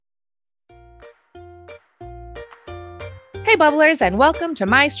Hey bubblers, and welcome to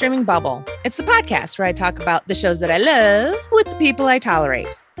My Streaming Bubble. It's the podcast where I talk about the shows that I love with the people I tolerate.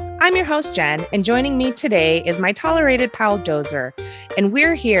 I'm your host, Jen, and joining me today is my tolerated pal, Dozer. And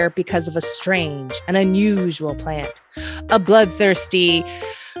we're here because of a strange and unusual plant. A bloodthirsty,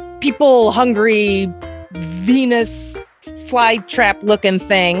 people-hungry, Venus flytrap-looking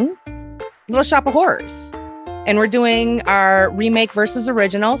thing. Little Shop of Horrors. And we're doing our remake versus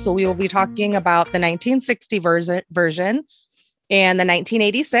original. So we will be talking about the 1960 version and the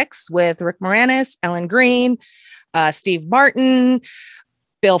 1986 with Rick Moranis, Ellen Greene, Steve Martin,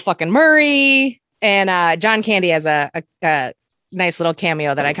 Bill fucking Murray, and John Candy has a nice little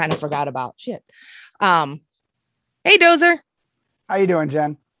cameo that I kind of forgot about. Shit. Hey, Dozer. How you doing,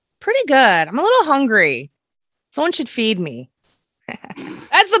 Jen? Pretty good. I'm a little hungry. Someone should feed me.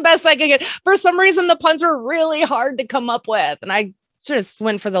 That's the best I could get. For some reason, the puns were really hard to come up with, and I just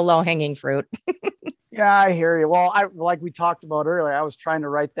went for the low-hanging fruit. Yeah, I hear you. Well, like we talked about earlier, I was trying to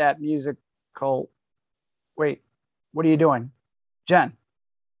write that musical. Wait, what are you doing? Jen,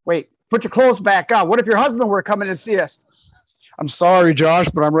 wait, put your clothes back on. What if your husband were coming to see us? I'm sorry, Josh,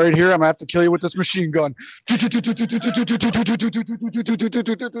 but I'm right here. I'm going to have to kill you with this machine gun. Oh,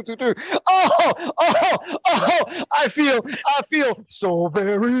 I feel so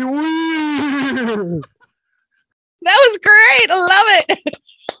very weird. That was great. I love it.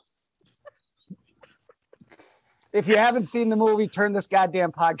 If you haven't seen the movie, turn this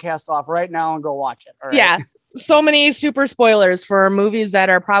goddamn podcast off right now and go watch it. All right? Yeah. So many super spoilers for movies that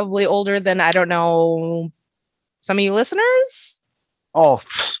are probably older than, I don't know, some of you listeners. Oh,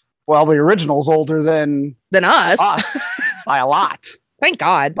 well, the original's older than us by a lot. Thank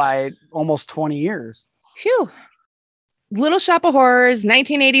God. By almost 20 years. Phew. Little Shop of Horrors,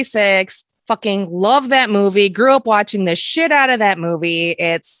 1986. Fucking love that movie. Grew up watching the shit out of that movie.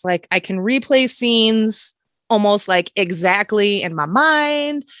 It's like I can replay scenes almost like exactly in my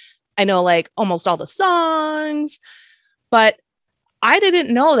mind. I know like almost all the songs, but I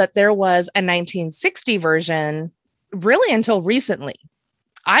didn't know that there was a 1960 version really until recently.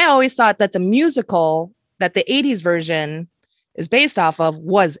 I always thought that the musical that the 80s version is based off of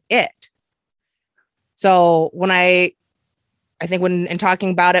was it. So when I think when in talking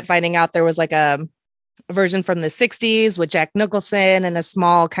about it, finding out there was like a version from the 60s with Jack Nicholson and a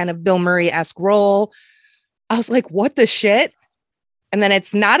small kind of Bill Murray-esque role, I was like, what the shit? And then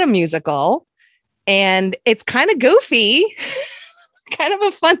it's not a musical and it's kind of goofy, kind of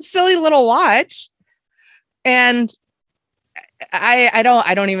a fun, silly little watch. And I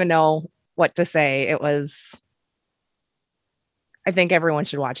don't even know what to say. I think everyone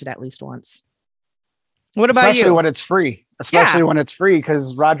should watch it at least once. What about Especially you? when it's free. Especially when it's free,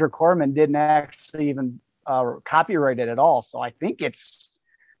 because Roger Corman didn't actually even copyright it at all. So I think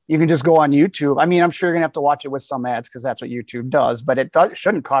you can just go on YouTube. I mean, I'm sure you're gonna have to watch it with some ads because that's what YouTube does, but it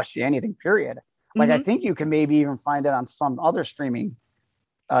shouldn't cost you anything, period. Like I think you can maybe even find it on some other streaming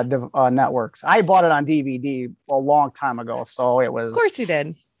networks. I bought it on DVD a long time ago, so it was. Of course you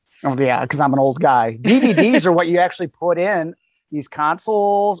did. Oh yeah, because I'm an old guy. DVDs are what you actually put in these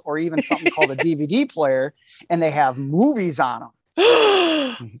consoles, or even something called a DVD player, and they have movies on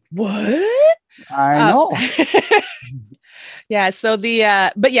them. What? I know. Yeah. So the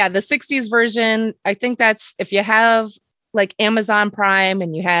 60s version, I think that's if you have like Amazon Prime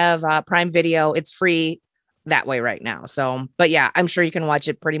and you have Prime Video, it's free that way right now. So, but yeah, I'm sure you can watch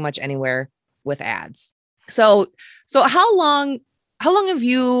it pretty much anywhere with ads. So how long have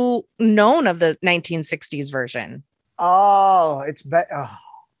you known of the 1960s version? Oh, it's been,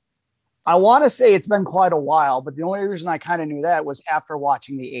 I want to say it's been quite a while, but the only reason I kind of knew that was after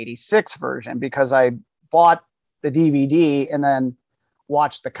watching the 86 version, because I bought the DVD and then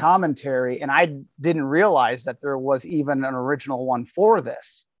watched the commentary, and I didn't realize that there was even an original one for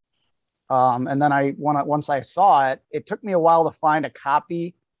this. And then once I saw it, it took me a while to find a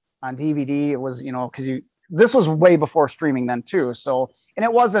copy on DVD. It was, because this was way before streaming then too. So, and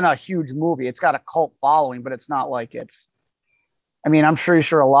it wasn't a huge movie. It's got a cult following, but it's not like I'm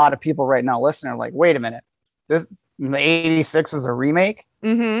sure a lot of people right now listening are like, wait a minute, the 86 is a remake.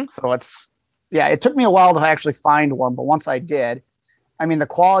 Mm-hmm. So it took me a while to actually find one, but once I did, the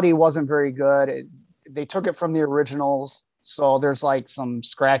quality wasn't very good. They took it from the originals. So there's like some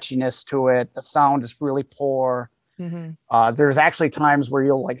scratchiness to it. The sound is really poor. Mm-hmm. There's actually times where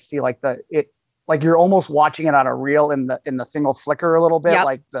you'll like see like you're almost watching it on a reel and the thing will flicker a little bit, yep.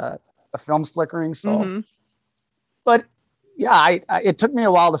 Like the film's flickering. So, but yeah, it took me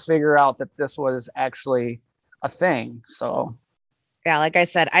a while to figure out that this was actually a thing. So yeah, like I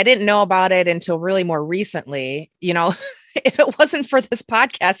said, I didn't know about it until really more recently. If it wasn't for this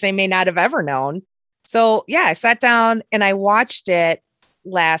podcast, I may not have ever known. So yeah, I sat down and I watched it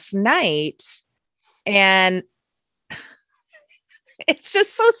last night, and it's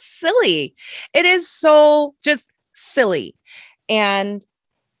just so silly. It is so just silly. And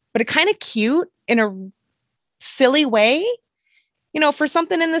but it kind of cute in a silly way. For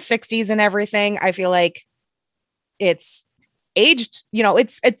something in the 60s and everything, I feel like it's aged,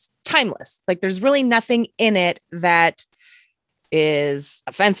 it's timeless. Like there's really nothing in it that is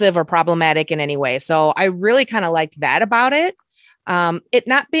offensive or problematic in any way. So I really kind of liked that about it. It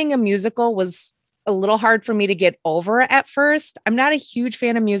not being a musical was a little hard for me to get over at first. I'm not a huge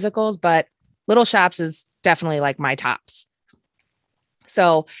fan of musicals, but Little Shops is definitely like my tops.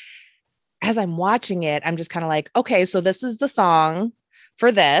 So as I'm watching it, I'm just kind of like, okay, so this is the song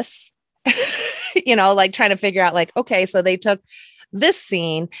for this, like trying to figure out like, okay, so they took this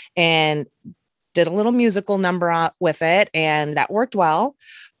scene and did a little musical number with it, and that worked well.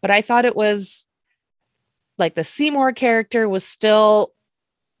 But I thought it was like the Seymour character was still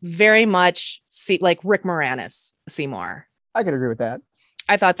very much like Rick Moranis Seymour. I could agree with that.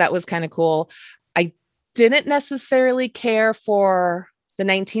 I thought that was kind of cool. I didn't necessarily care for the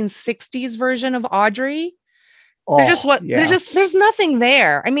 1960s version of Audrey. There's nothing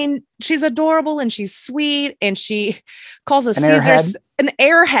there. I mean, she's adorable and she's sweet and she calls a Caesar an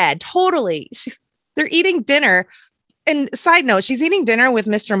airhead. Totally. They're eating dinner. And side note, she's eating dinner with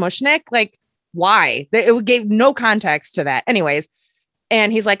Mr. Mushnick. Like, why? It gave no context to that. Anyways.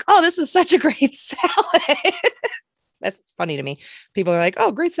 And he's like, oh, this is such a great salad. That's funny to me. People are like,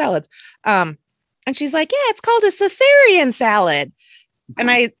 oh, great salads. And she's like, yeah, it's called a Caesarean salad. And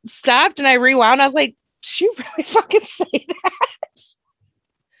I stopped and I rewound. I was like, did you really fucking say that?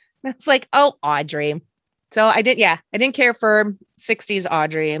 And it's like, oh, Audrey. So I didn't care for 60s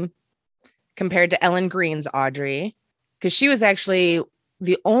Audrey compared to Ellen Green's Audrey, because she was actually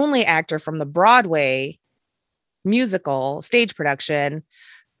the only actor from the Broadway musical stage production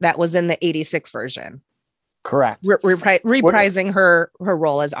that was in the 86 version. Correct. Reprising her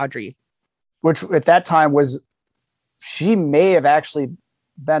role as Audrey. Which at that time she may have actually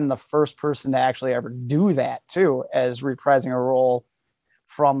been the first person to actually ever do that too, as reprising a role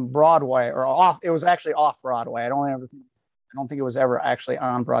from Broadway or off. It was actually off Broadway. I don't think it was ever actually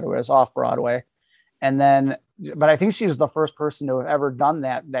on Broadway. It was off Broadway. But I think she was the first person to have ever done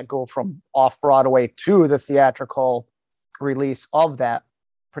that go from off Broadway to the theatrical release of that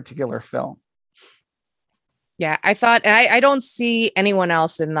particular film. Yeah, I thought, and I don't see anyone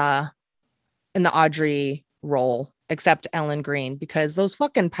else in the Audrey role except Ellen Green, because those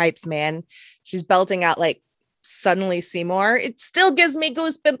fucking pipes, man, she's belting out like Suddenly Seymour. It still gives me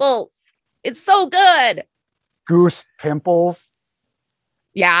goose pimples. It's so good. Goose pimples?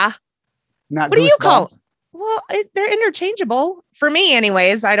 Yeah. Not what do you call bumps? Well, they're interchangeable for me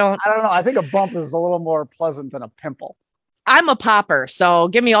anyways. I don't know. I think a bump is a little more pleasant than a pimple. I'm a popper, so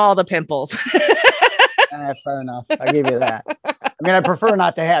give me all the pimples. Fair enough. I give you that. I mean, I prefer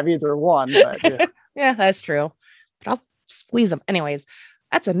not to have either one, but yeah. Yeah, that's true. But I'll squeeze them. Anyways,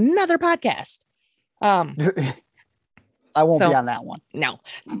 that's another podcast. I won't be on that one. No.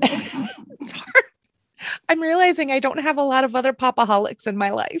 It's hard. I'm realizing I don't have a lot of other popaholics in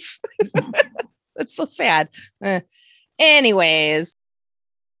my life. That's so sad. Anyways,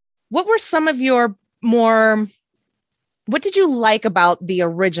 what were some of your what did you like about the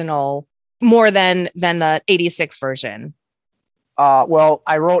original more than the 86 version? Well,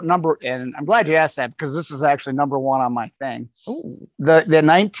 I wrote and I'm glad you asked that, because this is actually number one on my thing. Ooh. The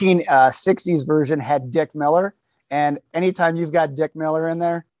 1960s version had Dick Miller, and anytime you've got Dick Miller in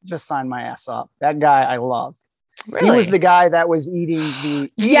there, just sign my ass up. That guy I love. Really? He was the guy that was eating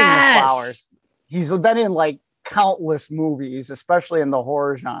the flowers. He's been in like countless movies, especially in the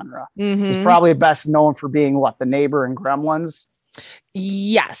horror genre. Mm-hmm. He's probably best known for being the neighbor in Gremlins.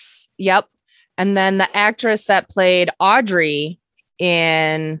 Yes. Yep. And then the actress that played Audrey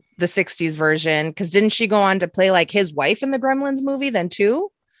in the 60s version, because didn't she go on to play like his wife in the Gremlins movie then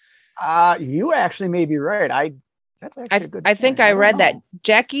too? You actually may be right. That's actually a good point. I think I read that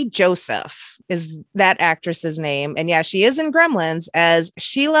Jackie Joseph is that actress's name. And yeah, she is in Gremlins as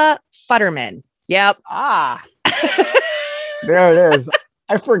Sheila Futterman. Yep. There it is.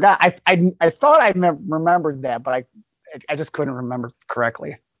 I forgot. I thought I remembered that, but I just couldn't remember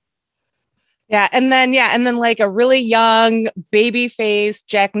correctly. Yeah. And then like a really young baby face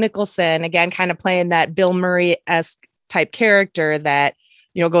Jack Nicholson, again, kind of playing that Bill Murray-esque type character that,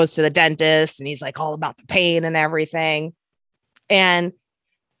 goes to the dentist and he's like all about the pain and everything. And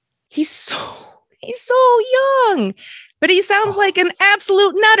he's so young, but he sounds like an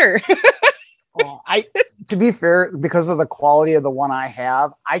absolute nutter. Oh, to be fair, because of the quality of the one I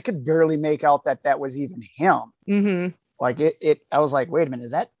have, I could barely make out that was even him. Mm-hmm. Like I was like, wait a minute,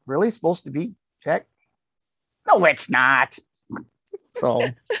 is that really supposed to be Jack? No, it's not. So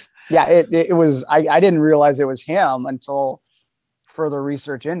yeah, it was, I didn't realize it was him until further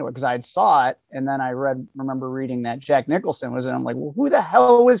research into it because I saw it and then I remember reading that Jack Nicholson was in. I'm like, well, who the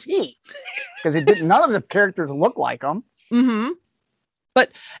hell was he? Because it didn't. None of the characters look like him. Mm-hmm.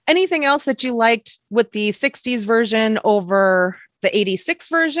 But anything else that you liked with the 60s version over the 86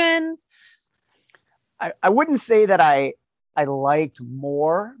 version? I wouldn't say that I liked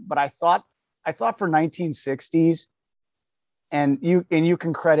more, but I thought for 1960s, and you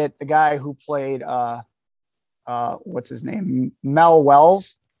can credit the guy who played what's his name, Mel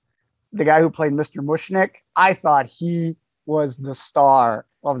Wells, the guy who played Mr. Mushnick. I thought he was the star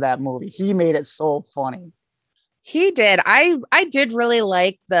of that movie. He made it so funny. He did. I did really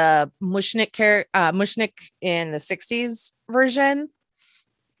like the Mushnick in the 60s version.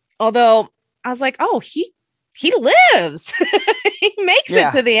 Although I was like, oh, he lives. He makes it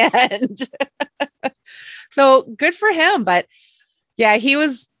to the end. So good for him. But yeah, he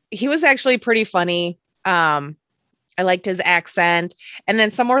was actually pretty funny. I liked his accent. And then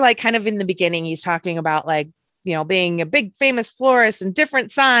somewhere like kind of in the beginning, he's talking about like, being a big famous florist and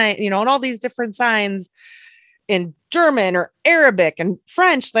different signs, and all these different signs in German or Arabic and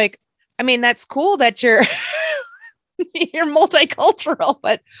French. Like, I mean, that's cool that you're you're multicultural,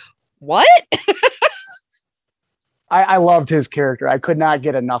 but what? I loved his character. I could not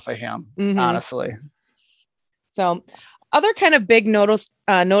get enough of him, honestly. So other kind of big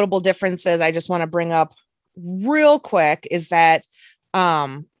notable differences I just want to bring up real quick is that,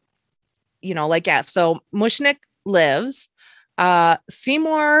 so Mushnick lives.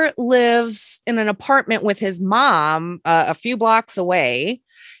 Seymour lives in an apartment with his mom a few blocks away.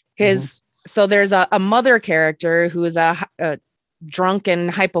 So there's a mother character who is a drunken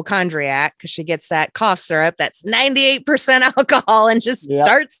hypochondriac because she gets that cough syrup that's 98% alcohol and just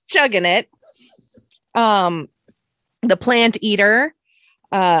starts chugging it. The plant eater,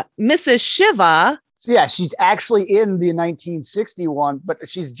 Mrs. Shiva. So yeah, she's actually in the 1961, but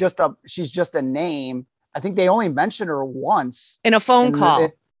she's just a name. I think they only mentioned her once in a phone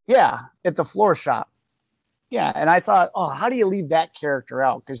call. At the floor shop. Yeah, and I thought, oh, how do you leave that character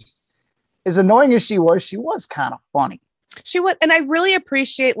out? Because as annoying as she was kind of funny. She was, and I really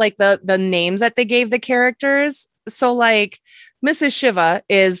appreciate like the names that they gave the characters. So like Mrs. Shiva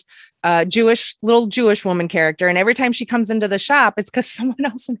is a little Jewish woman character, and every time she comes into the shop, it's because someone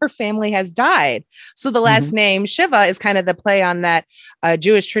else in her family has died. So the last name Shiva is kind of the play on that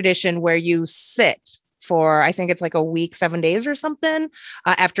Jewish tradition where you sit for, I think it's like a week, 7 days or something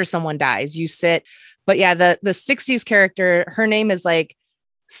after someone dies. You sit. But yeah, the 60s character, her name is like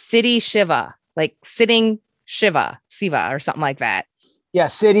City Shiva, like sitting Siva or something like that. Yeah,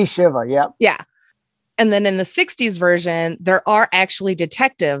 City Shiva. Yep. Yeah. And then in the 60s version, there are actually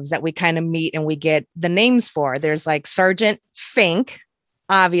detectives that we kind of meet and we get the names for. There's like Sergeant Fink,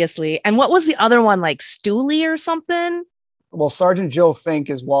 obviously. And what was the other one, like Stooley or something? Well, Sergeant Joe Fink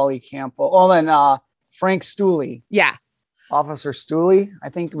is Wally Campbell. Oh, and Frank Stooley. Yeah. Officer Stooley, I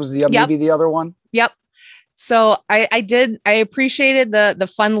think it was maybe the other one. Yep. So I appreciated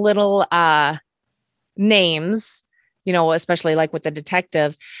the fun little names, especially like with the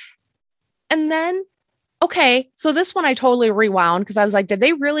detectives. And then, okay, so this one I totally rewound because I was like, did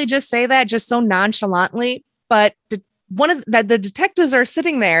they really just say that just so nonchalantly? But the detectives are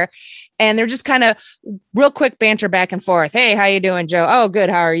sitting there and they're just kind of real quick banter back and forth. Hey, how you doing, Joe? Oh, good.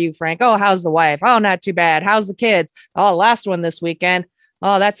 How are you, Frank? Oh, how's the wife? Oh, not too bad. How's the kids? Oh, last one this weekend.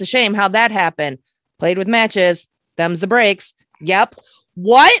 Oh, that's a shame. How'd that happen? Played with matches. Them's the breaks. Yep.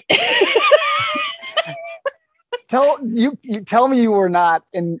 What? Tell me you were not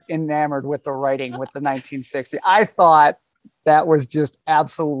enamored with the writing with the 1960. I thought that was just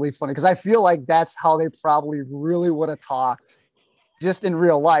absolutely funny because I feel like that's how they probably really would have talked just in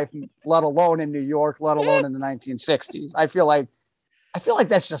real life, let alone in New York, let alone in the 1960s. I feel like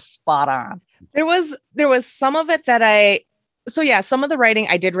that's just spot on. There was some of it that some of the writing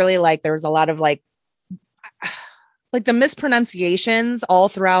I did really like. There was a lot of like the mispronunciations all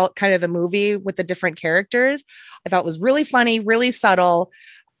throughout kind of the movie with the different characters. I thought was really funny, really subtle,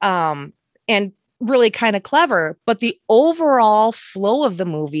 and really kind of clever. But the overall flow of the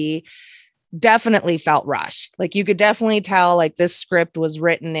movie definitely felt rushed. Like you could definitely tell like this script was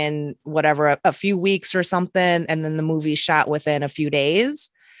written in whatever, a few weeks or something. And then the movie shot within a few days.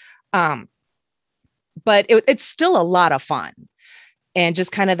 But it's still a lot of fun. And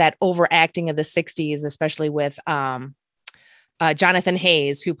just kind of that overacting of the 60s, especially with Jonathan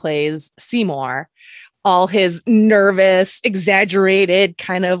Hayes, who plays Seymour, all his nervous, exaggerated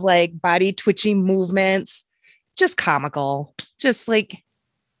kind of like body twitching movements, just comical, just like,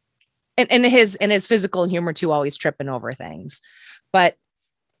 and his physical humor too, always tripping over things. But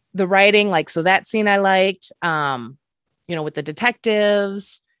the writing, like, so that scene I liked, with the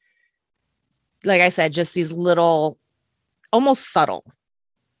detectives, like I said, just these little, almost subtle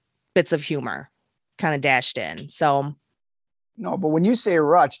bits of humor kind of dashed in. So no, but when you say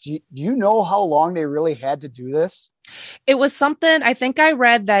rush, do you know how long they really had to do this? it was something, I think I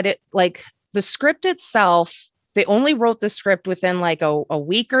read that it, like, the script itself, they only wrote the script within like a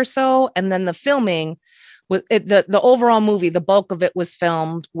week or so. And then the filming with it, the overall movie, the bulk of it was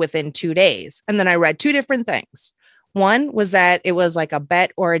filmed within 2 days. And then I read two different things. One was that it was like a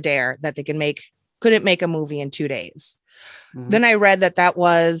bet or a dare that they couldn't make a movie in 2 days. Mm-hmm. Then I read that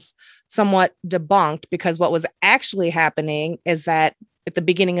was somewhat debunked, because what was actually happening is that at the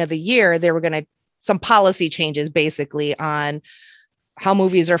beginning of the year, they were going to some policy changes basically on how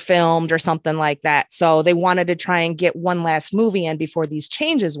movies are filmed or something like that. So they wanted to try and get one last movie in before these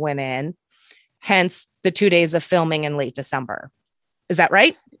changes went in. Hence the 2 days of filming in late December. Is that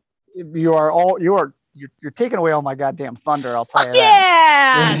right? You're taking away all my goddamn thunder. I'll tell you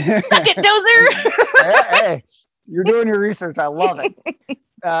that. Yeah. Suck it, Dozer. hey, you're doing your research. I love it.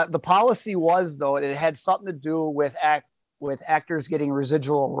 The policy was, though, it had something to do with actors getting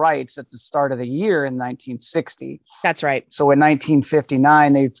residual rights at the start of the year in 1960. That's right. So in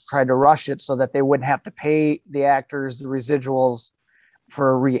 1959, they tried to rush it so that they wouldn't have to pay the actors the residuals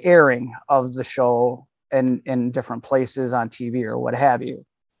for re-airing of the show in different places on TV or what have you.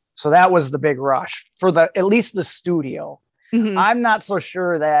 So that was the big rush for at least the studio. Mm-hmm. I'm not so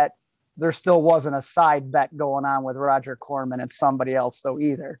sure that there still wasn't a side bet going on with Roger Corman and somebody else though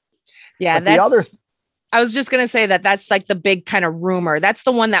either. Yeah, I was just going to say that's like the big kind of rumor. That's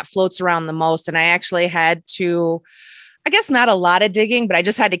the one that floats around the most. And I actually had to, I guess not a lot of digging, but I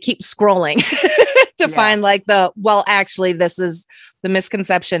just had to keep scrolling to find like actually this is the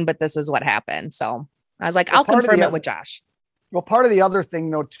misconception, but this is what happened. So I was like, I'll confirm it with Josh. Well, part of the other thing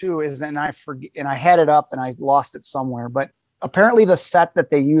though, too, is, and I forget, and I had it up and I lost it somewhere, but apparently the set that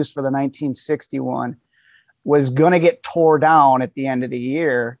they used for the 1961 was going to get tore down at the end of the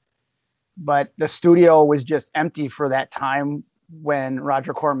year, but the studio was just empty for that time when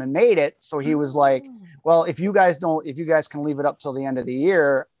Roger Corman made it. So he was like, well, if you guys can leave it up till the end of the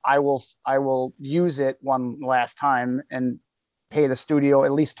year, I will use it one last time and pay the studio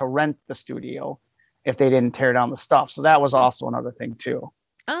at least to rent the studio if they didn't tear down the stuff. So that was also another thing too.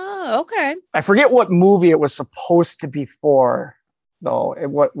 Oh, okay. I forget what movie it was supposed to be for, though.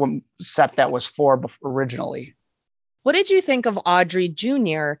 What set that was for originally. What did you think of Audrey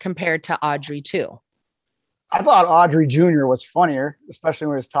Jr. compared to Audrey 2? I thought Audrey Jr. was funnier, especially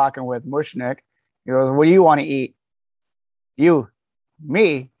when he was talking with Mushnick. He goes, "What do you want to eat?" "You."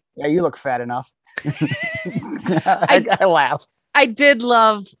 "Me?" "Yeah, you look fat enough." I laughed. I did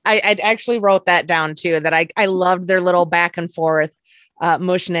love, I actually wrote that down too, that I loved their little back and forth,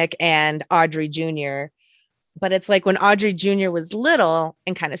 Mushnick and Audrey Jr. But it's like when Audrey Jr. was little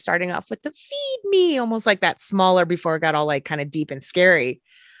and kind of starting off with the feed me, almost like that smaller before it got all like kind of deep and scary.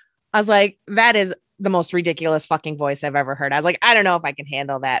 I was like, that is the most ridiculous fucking voice I've ever heard. I was like, I don't know if I can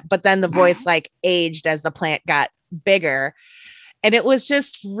handle that. But then the voice like aged as the plant got bigger. And it was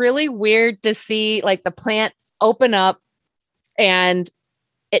just really weird to see like the plant open up and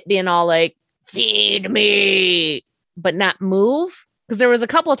it being all like, feed me, but not move. Because there was a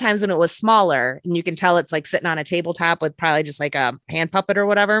couple of times when it was smaller and you can tell it's like sitting on a tabletop with probably just like a hand puppet or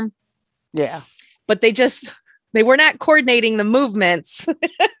whatever. Yeah. But they were not coordinating the movements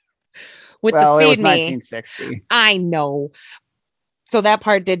with the feed it was me. 1960. I know. So that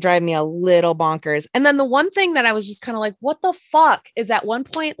part did drive me a little bonkers. And then the one thing that I was just kind of like, what the fuck is at one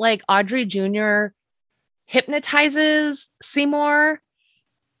point, like Audrey Jr. hypnotizes Seymour.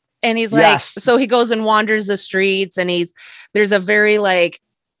 And he's like, yes. So he goes and wanders the streets and there's a very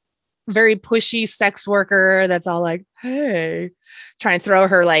pushy sex worker that's all like, hey, trying to throw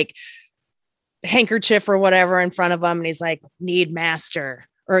her like handkerchief or whatever in front of him. And he's like, need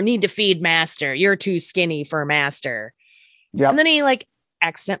to feed master. You're too skinny for master. Yeah. And then he like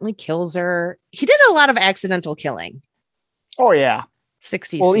accidentally kills her. He did a lot of accidental killing. Oh yeah.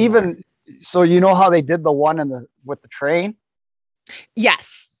 60s. Well, even so, you know how they did the one with the train?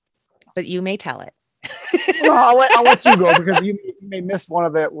 Yes. But you may tell it. No, I'll let you go because you may miss one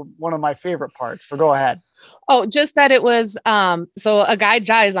of my favorite parts. So go ahead. Oh, just that it was so a guy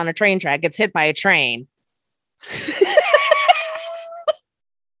dies on a train track, gets hit by a train.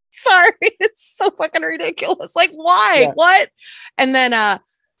 sorry. It's so fucking ridiculous. Like, why? Yeah. What? And then,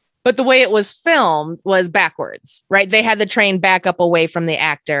 but the way it was filmed was backwards, right? They had the train back up away from the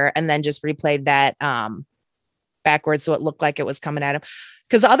actor and then just replayed that backwards so it looked like it was coming at him.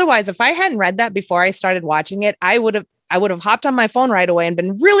 Because otherwise, if I hadn't read that before I started watching it, I would have hopped on my phone right away and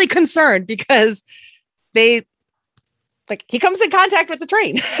been really concerned because he comes in contact with the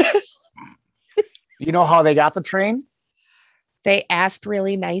train. You know how they got the train? They asked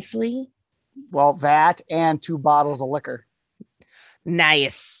really nicely. Well, that and 2 bottles of liquor.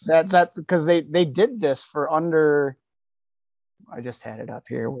 Nice. That because they did this for under. I just had it up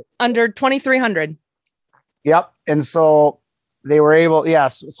here. Under 2,300. Yep. And so they were able,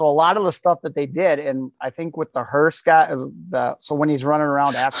 yes. So a lot of the stuff that they did, and I think with the hearse guy, so when he's running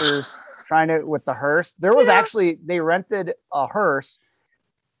around after trying to with the hearse, there was actually, they rented a hearse,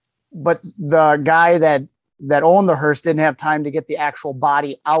 but the guy that owned the hearse didn't have time to get the actual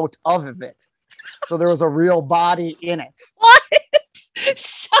body out of it. So there was a real body in it. What?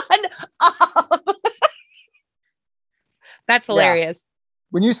 Shut up. That's hilarious. Yeah.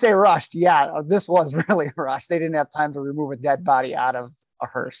 When you say rushed, this was really rushed. They didn't have time to remove a dead body out of a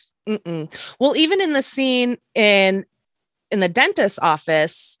hearse. Mm-mm. Well, even in the scene in the dentist's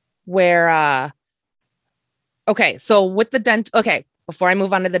office where, so with the before I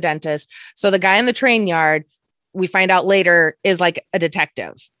move on to the dentist. So the guy in the train yard, we find out later is like a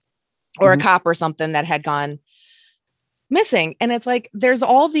detective or a cop or something that had gone missing. And it's like, there's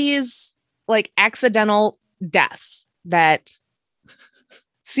all these like accidental deaths that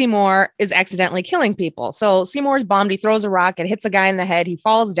Seymour is accidentally killing people. So Seymour's bombed. He throws a rock. It hits a guy in the head. He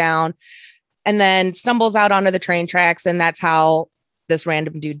falls down and then stumbles out onto the train tracks. And that's how this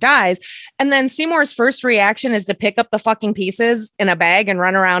random dude dies. And then Seymour's first reaction is to pick up the fucking pieces in a bag and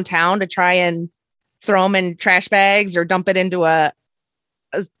run around town to try and throw them in trash bags or dump it into a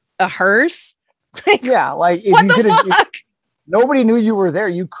hearse. Yeah. Like what the fuck? If nobody knew you were there,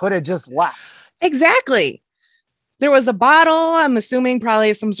 you could have just left. Exactly. There was a bottle, I'm assuming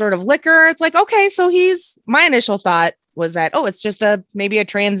probably some sort of liquor. It's like, okay, so my initial thought was that, it's just maybe a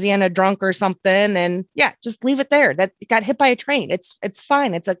transient, a drunk or something. And yeah, just leave it there. That got hit by a train. It's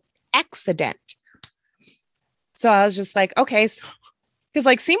fine. It's an accident. So I was just like, okay. Because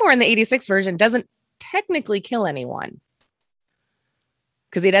like Seymour in the 86 version doesn't technically kill anyone.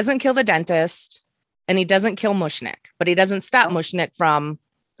 Because he doesn't kill the dentist and he doesn't kill Mushnick, but he doesn't stop Mushnick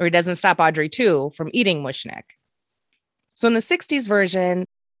he doesn't stop Audrey too from eating Mushnick. So in the 60s version,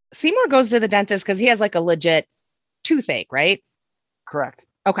 Seymour goes to the dentist because he has like a legit toothache, right? Correct.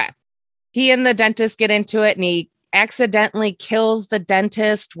 Okay. He and the dentist get into it and he accidentally kills the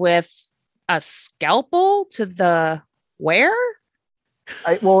dentist with a scalpel to the where?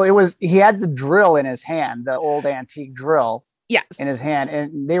 He had the drill in his hand, the old antique drill. Yes. In his hand.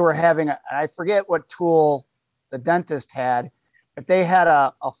 And they were having, I forget what tool the dentist had, but they had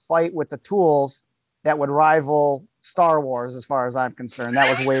a fight with the tools that would rival Star Wars, as far as I'm concerned.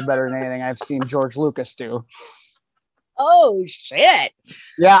 That was way better than anything I've seen George Lucas do. Oh, shit.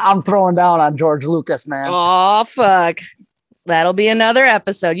 Yeah, I'm throwing down on George Lucas, man. Oh, fuck. That'll be another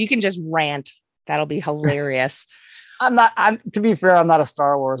episode. You can just rant. That'll be hilarious. To be fair, I'm not a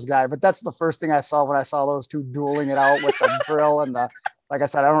Star Wars guy, but that's the first thing I saw when I saw those two dueling it out with the drill and like I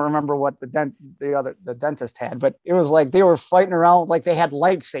said, I don't remember what the dentist had, but it was like they were fighting around like they had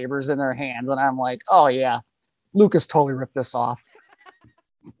lightsabers in their hands. And I'm like, oh yeah, Lucas totally ripped this off.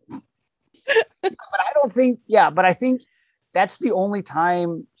 But I think that's the only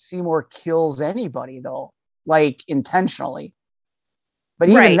time Seymour kills anybody though, like intentionally. But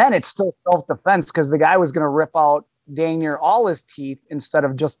even then it's still self-defense because the guy was going to rip out dang near all his teeth instead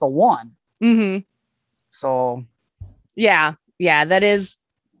of just the one. Mm-hmm. So yeah, that is,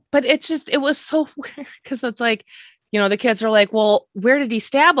 but it was so weird because it's like, the kids are like, well, where did he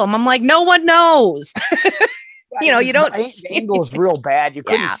stab him? I'm like, no one knows. You don't the angle is real bad. You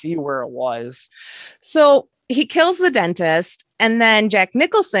couldn't see where it was. So he kills the dentist and then Jack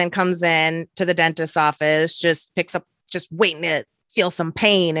Nicholson comes in to the dentist's office, just waiting to feel some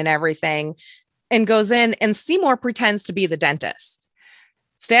pain and everything, and goes in and Seymour pretends to be the dentist,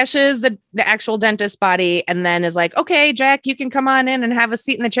 stashes the actual dentist body, and then is like, okay, Jack, you can come on in and have a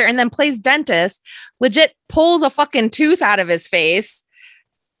seat in the chair, and then plays dentist, legit pulls a fucking tooth out of his face.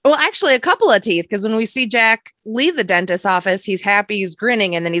 Well, actually a couple of teeth, because when we see Jack leave the dentist's office, he's happy, he's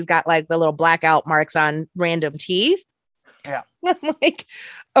grinning, and then he's got like the little blackout marks on random teeth. Yeah. I'm like,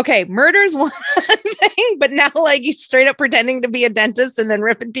 okay, murder's one thing, but now like he's straight up pretending to be a dentist and then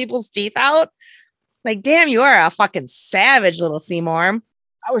ripping people's teeth out. Like, damn, you are a fucking savage, little Seymour.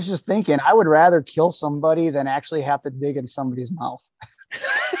 I was just thinking, I would rather kill somebody than actually have to dig in somebody's mouth.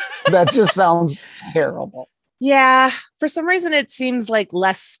 That just sounds terrible. Yeah. For some reason, it seems like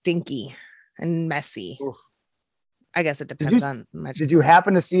less stinky and messy. Oof. I guess it Did you depends on much. did you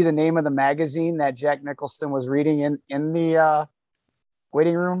happen to see the name of the magazine that Jack Nicholson was reading in the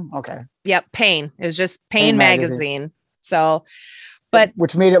waiting room? Okay. Yep. Pain. It was just Pain Pain magazine. magazine. So, but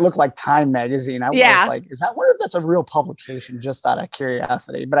Which made it look like Time magazine. I was yeah, like, is that wonder if that's a real publication, just out of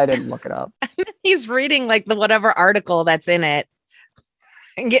curiosity, but I didn't look it up. he's reading like the whatever article that's in it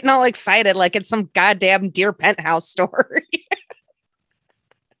and getting all excited like it's some goddamn Dear Penthouse story.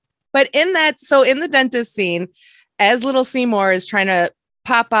 But in that, so in the dentist scene, as little Seymour is trying to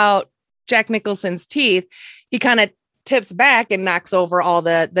pop out Jack Nicholson's teeth, he kind of tips back and knocks over all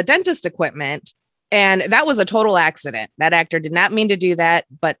the dentist equipment. And that was a total accident. That actor did not mean to do that,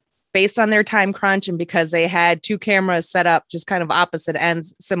 but based on their time crunch and because they had two cameras set up just kind of opposite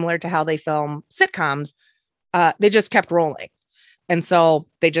ends, similar to how they film sitcoms, they just kept rolling. And so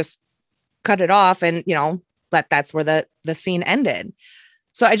they just cut it off and, that's where the scene ended.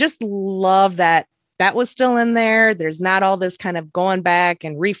 So I just love that was still in there. There's not all this kind of going back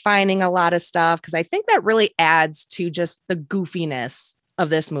and refining a lot of stuff, because I think that really adds to just the goofiness of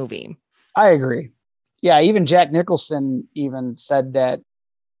this movie. I agree. Yeah, even Jack Nicholson even said that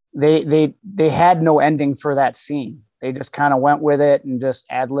they had no ending for that scene. They just kind of went with it and just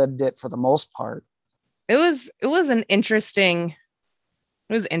ad-libbed it for the most part. It was interesting.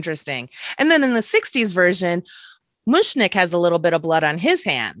 It was interesting. And then in the 60s version, Mushnick has a little bit of blood on his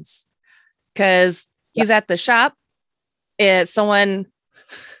hands because he's at the shop. Someone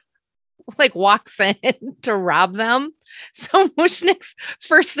like walks in to rob them. So Mushnick's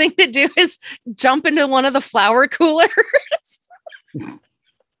first thing to do is jump into one of the flour coolers. Like,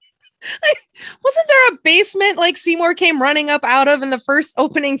 wasn't there a basement like Seymour came running up out of in the first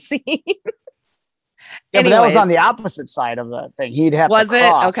opening scene? Yeah, but that was on the opposite side of the thing. He'd have was to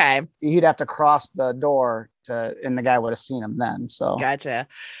cross. It? Okay. He'd have to cross the door and the guy would have seen him then. So gotcha.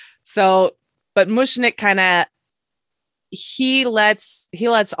 So, but Mushnick he lets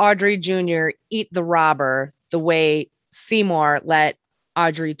Audrey Jr. eat the robber the way Seymour let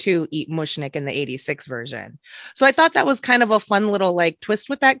Audrey 2 eat Mushnick in the 86 version. So I thought that was kind of a fun little like twist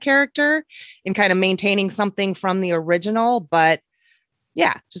with that character and kind of maintaining something from the original, but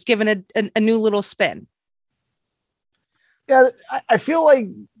yeah, just giving it a new little spin. Yeah, I feel like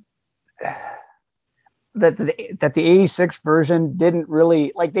that the 86 version didn't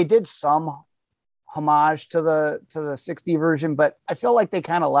really, like, they did some homage to the 60 version, but I feel like they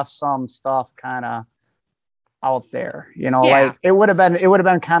kind of left some stuff kind of out there, like it would have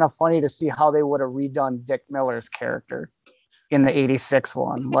been kind of funny to see how they would have redone Dick Miller's character in the 86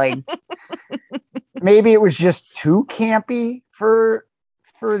 one. Like maybe it was just too campy for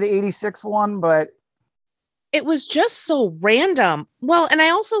the 86 one, but it was just so random. Well, and I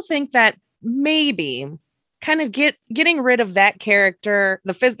also think that maybe kind of getting rid of that character,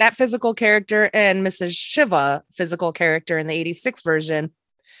 that physical character, and Mrs. Shiva physical character in the 86 version,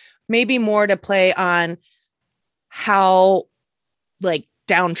 maybe more to play on how like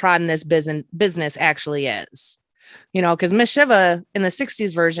downtrodden this business actually is, because Miss Shiva in the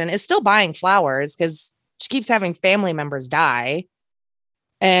 60s version is still buying flowers because she keeps having family members die.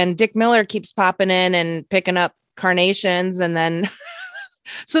 And Dick Miller keeps popping in and picking up carnations. And then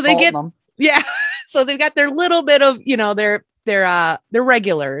so they get them. Yeah. So they've got their little bit of, their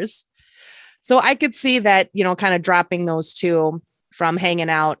regulars. So I could see that, kind of dropping those two from hanging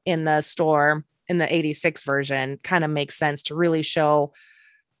out in the store in the 86 version kind of makes sense to really show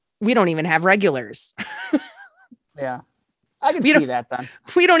we don't even have regulars. Yeah. I can see that then.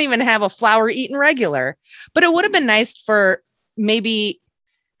 We don't even have a flower eating regular, but it would have been nice for maybe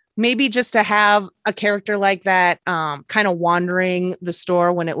just to have a character like that kind of wandering the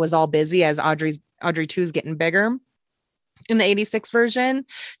store when it was all busy as Audrey 2's getting bigger in the 86 version,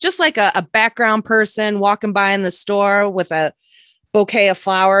 just like a background person walking by in the store with a bouquet of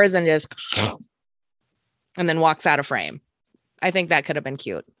flowers and just and then walks out of frame. I think that could have been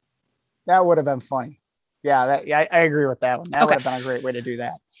cute. That would have been funny. Yeah, I agree with that one. That would have been a great way to do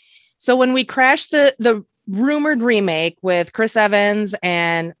that. So when we crash the rumored remake with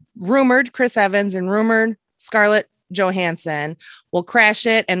rumored Scarlett Johansson, we'll crash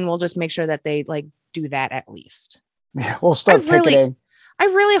it and we'll just make sure that they like do that at least. Yeah, we'll start picketing. I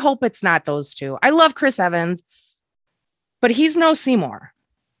really hope it's not those two. I love Chris Evans, but he's no Seymour.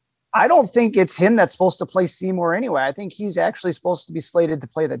 I don't think it's him that's supposed to play Seymour anyway. I think he's actually supposed to be slated to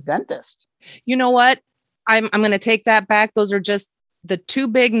play the dentist. You know what? I'm going to take that back. Those are just the two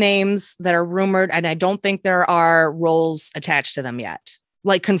big names that are rumored, and I don't think there are roles attached to them yet,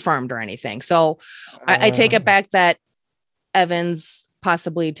 like confirmed or anything. So I take it back that Evans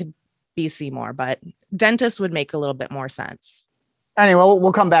possibly to be Seymour, but Dentist would make a little bit more sense. Anyway,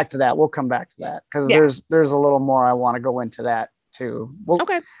 we'll come back to that. Because there's a little more I want to go into that too.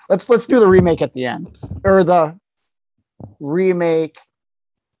 Okay. Let's do the remake at the end, or the remake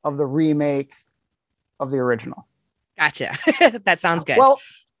of the original. Gotcha. That sounds good. Well,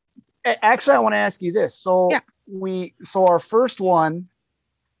 actually, I want to ask you this. So our first one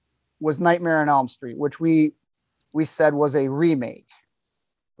was Nightmare on Elm Street, which we said was a remake,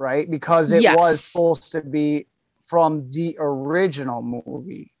 right? Because it was supposed to be from the original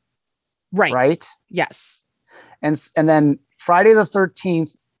movie. Right? Yes. And then Friday the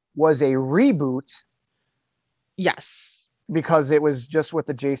 13th was a reboot. Yes. Because it was just with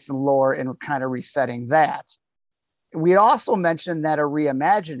the Jason lore and kind of resetting that. We also mentioned that a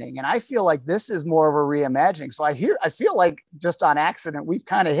reimagining, and I feel like this is more of a reimagining. So I feel like just on accident, we've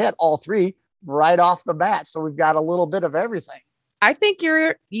kind of hit all three right off the bat. So we've got a little bit of everything. I think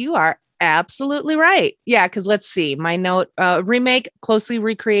you are absolutely right. Yeah. Cause let's see, my note, remake closely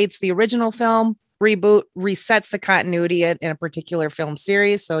recreates the original film. Reboot resets the continuity in a particular film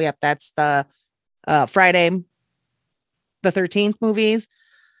series. So yep, that's the Friday the 13th movies.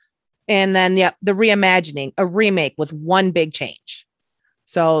 And then the reimagining, a remake with one big change.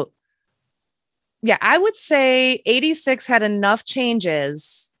 So yeah, I would say 86 had enough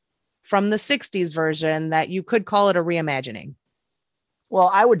changes from the 60s version that you could call it a reimagining. Well,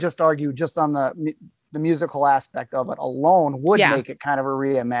 I would just argue just on the musical aspect of it alone would make it kind of a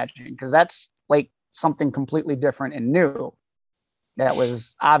reimagining, because that's like something completely different and new that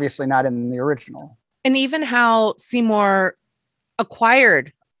was obviously not in the original. And even how Seymour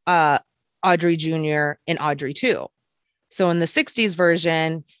acquired Audrey Jr. and Audrey too. So in the 60s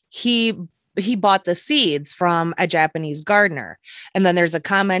version, he bought the seeds from a Japanese gardener. And then there's a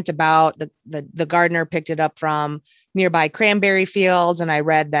comment about the gardener picked it up from nearby cranberry fields. And I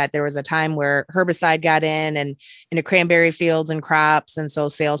read that there was a time where herbicide got in into cranberry fields and crops. And so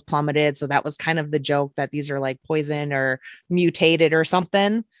sales plummeted. So that was kind of the joke that these are like poison or mutated or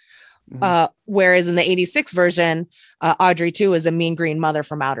something. Mm-hmm. Whereas in the 86 version, Audrey 2 is a mean green mother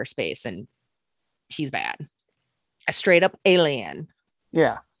from outer space, and he's bad. A straight up alien.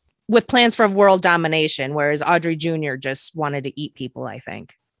 Yeah. With plans for world domination, whereas Audrey Jr. just wanted to eat people, I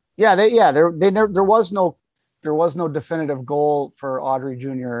think. Yeah. There was no definitive goal for Audrey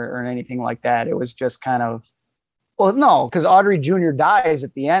Jr. or anything like that. It was just kind of, well, no, because Audrey Jr. dies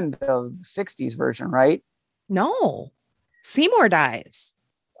at the end of the 60s version, right? No, Seymour dies.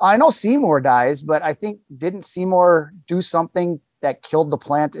 I know Seymour dies, but I think didn't Seymour do something that killed the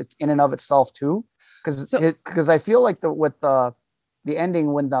plant in and of itself too? Because I feel like with the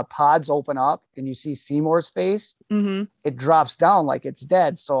ending, when the pods open up and you see Seymour's face, mm-hmm. It drops down like it's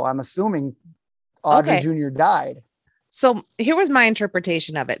dead. So I'm assuming Audrey Jr. died. So here was my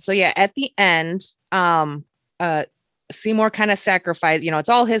interpretation of it. So yeah, at the end, Seymour kind of sacrificed, it's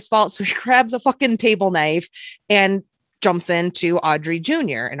all his fault. So he grabs a fucking table knife and jumps into Audrey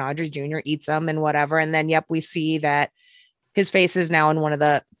Jr. and Audrey Jr. eats him and whatever. And then, we see that his face is now in one of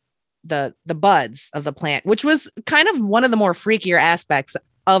the buds of the plant, which was kind of one of the more freakier aspects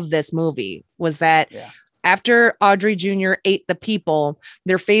of this movie, was that after Audrey Jr. ate the people,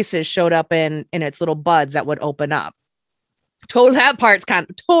 their faces showed up in its little buds that would open up. That part's kind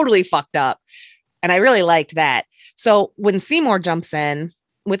of totally fucked up. And I really liked that. So when Seymour jumps in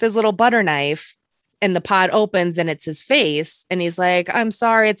with his little butter knife, and the pod opens and it's his face, and he's like, "I'm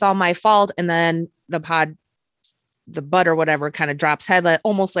sorry, it's all my fault." And then the bud or whatever kind of drops head,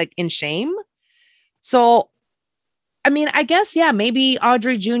 almost like in shame. So, I mean, I guess, maybe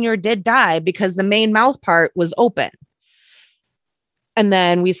Audrey Jr. did die because the main mouth part was open. And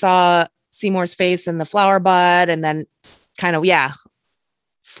then we saw Seymour's face in the flower bud, and then kind of,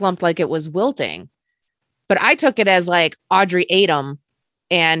 slumped like it was wilting. But I took it as like Audrey ate him,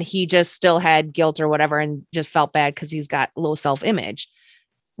 and he just still had guilt or whatever and just felt bad because he's got low self-image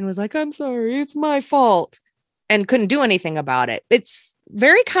and was like, "I'm sorry, it's my fault," and couldn't do anything about it. It's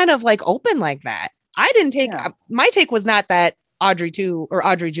very kind of like open like that. I didn't take, my take was not that Audrey 2 or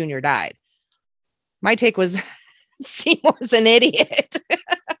Audrey Jr. died. My take was Seymour's an idiot.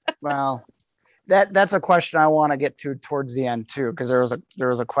 Well, that's a question I want to get to towards the end too, because there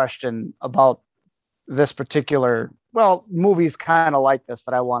was a question about this particular, movies kind of like this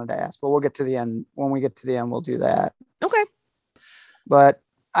that I wanted to ask, but we'll get to the end. When we get to the end, we'll do that. Okay. But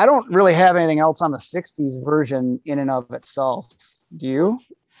I don't really have anything else on the 60s version in and of itself. Do you?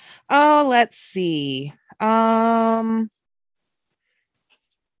 Oh, let's see. The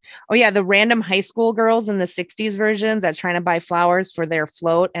random high school girls in the 60s versions that's trying to buy flowers for their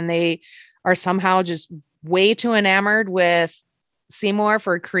float, and they are somehow just way too enamored with Seymour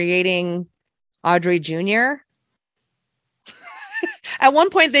for creating Audrey Jr. At one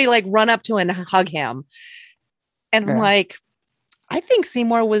point, they like run up to and hug him. And I'm like, I think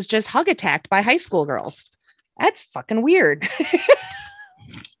Seymour was just hug attacked by high school girls. That's fucking weird.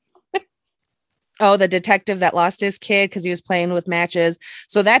 Oh, the detective that lost his kid because he was playing with matches.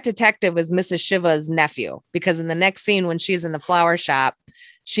 So that detective is Mrs. Shiva's nephew, because in the next scene, when she's in the flower shop,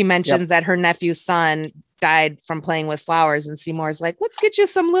 she mentions that her nephew's son died from playing with flowers. And Seymour's like, let's get you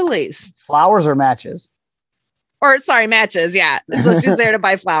some lilies. Flowers or matches? Or sorry, matches. Yeah. So she's there to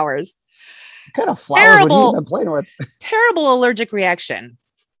buy flowers. What kind of flowers would you been playing with? Terrible allergic reaction.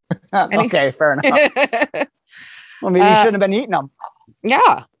 Okay, fair enough. Well, maybe you shouldn't have been eating them.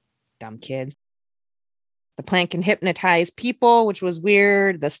 Yeah. Dumb kids. The plant can hypnotize people, which was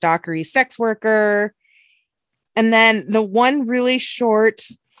weird. The stalkery sex worker. And then the one really short,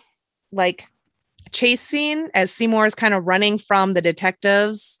 like, chase scene as Seymour is kind of running from the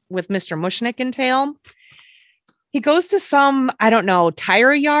detectives with Mr. Mushnick in tail. He goes to some, I don't know,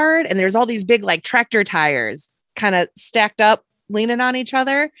 tire yard, and there's all these big, like, tractor tires kind of stacked up, leaning on each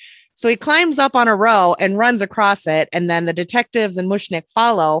other. So he climbs up on a row and runs across it. And then the detectives and Mushnick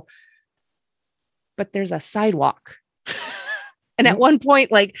follow. But there's a sidewalk. And at one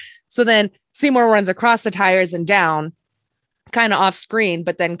point, like, so then Seymour runs across the tires and down, kind of off screen,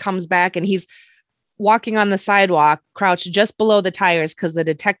 but then comes back and he's walking on the sidewalk, crouched just below the tires because the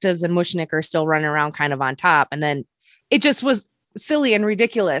detectives and Mushnick are still running around kind of on top. And then it just was silly and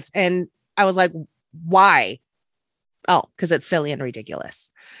ridiculous. And I was like, why? Oh, because it's silly and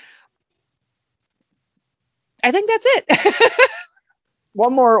ridiculous. I think that's it.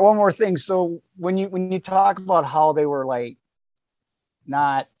 One more thing. So when you talk about how they were like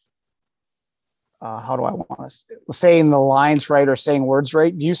not how do I want to saying the lines right or saying words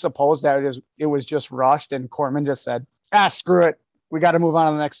right, do you suppose that it was just rushed and Corman just said, screw it, we got to move on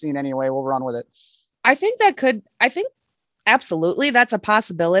to the next scene anyway, we'll run with it? I think absolutely that's a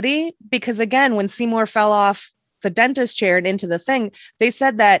possibility, because again, when Seymour fell off the dentist chair and into the thing, they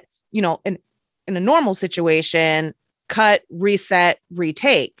said that, you know, in a normal situation, cut, reset,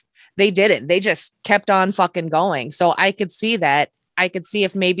 retake. They didn't. They just kept on fucking going. So I could see that. I could see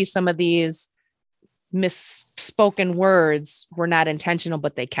if maybe some of these misspoken words were not intentional,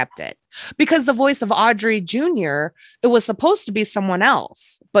 but they kept it. Because the voice of Audrey Jr., it was supposed to be someone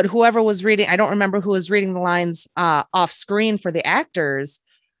else. But whoever was reading, I don't remember who was reading the lines off screen for the actors,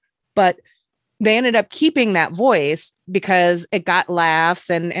 but they ended up keeping that voice because it got laughs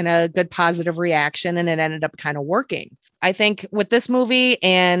and a good positive reaction, and it ended up kind of working. I think with this movie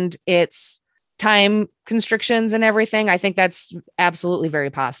and its time constrictions and everything, I think that's absolutely very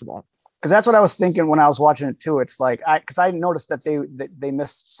possible. Because that's what I was thinking when I was watching it too. It's like, because I noticed that they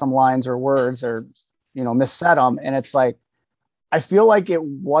missed some lines or words or, you know, missaid them. And it's like, I feel like it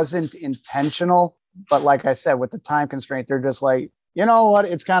wasn't intentional, but like I said, with the time constraint, they're just like, you know what?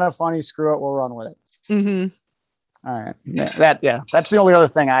 It's kind of funny. Screw it. We'll run with it. Mm-hmm. All right. That's the only other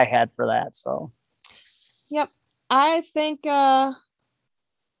thing I had for that. So. Yep. I think, I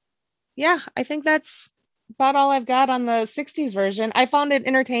think that's about all I've got on the 60s version. I found it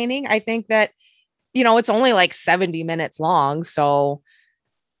entertaining. I think that, you know, it's only like 70 minutes long. So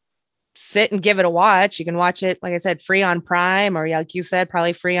sit and give it a watch. You can watch it, like I said, free on Prime, or like you said,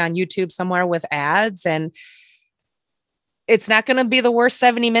 probably free on YouTube somewhere with ads. And it's not going to be the worst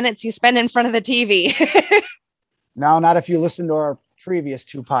 70 minutes you spend in front of the TV. No, not if you listen to our previous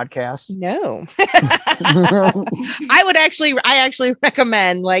two podcasts. No. I actually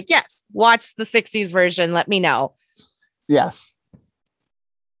recommend, like, yes, watch the 60s version. Let me know. Yes.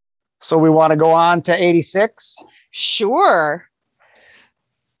 So we want to go on to 86? Sure.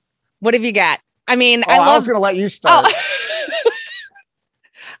 What have you got? I mean, I was going to let you start. Oh.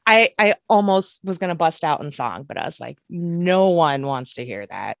 I almost was going to bust out in song, but I was like, no one wants to hear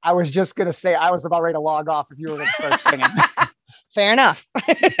that. I was just going to say, I was about ready to log off if you were going to start singing. Fair enough.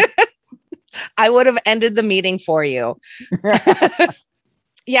 I would have ended the meeting for you.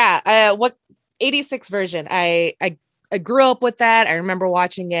 Yeah. What 86 version? I grew up with that. I remember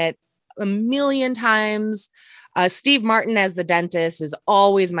watching it a million times. Steve Martin as the dentist is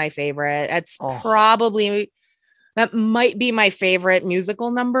always my favorite. That might be my favorite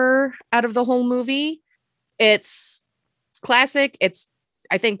musical number out of the whole movie. It's classic. It's,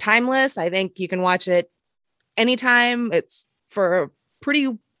 I think, timeless. I think you can watch it anytime. It's for a pretty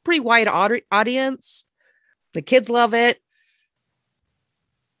wide audience. The kids love it.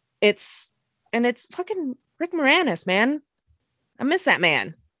 It's fucking Rick Moranis, man. I miss that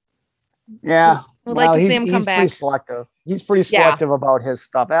man. Yeah. Would like to see him come back. He's pretty selective about his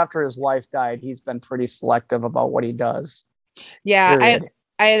stuff. After his wife died, he's been pretty selective about what he does. Yeah,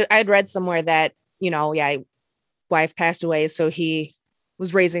 Period. I'd read somewhere that, yeah, wife passed away, so he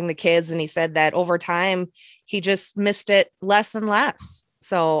was raising the kids, and he said that over time he just missed it less and less.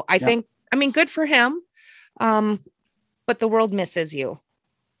 So I Yep. think, I mean, good for him. But the world misses you,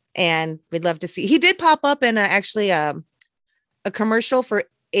 and we'd love to see. He did pop up in a commercial for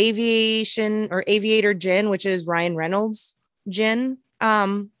aviation or Aviator Gin, which is Ryan Reynolds gin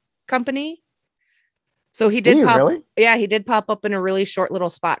company. So he Did did you pop, really? yeah, he did pop up in a really short little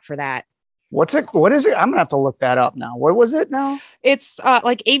spot for that. What's it? What is it? I'm gonna have to look that up now. What was it now? It's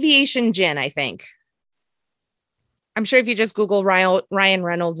like Aviation Gin, I think. I'm sure if you just Google Ryan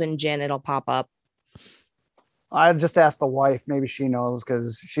Reynolds and gin, it'll pop up. I just asked the wife. Maybe she knows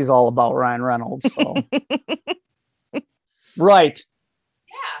because she's all about Ryan Reynolds. So right.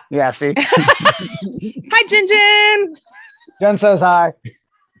 Yeah. See, Hi, Jin Jin. Jen says hi.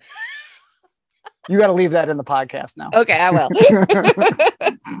 You got to leave that in the podcast now. Okay, I will.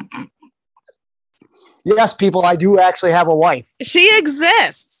 Yes, people, I do actually have a wife. She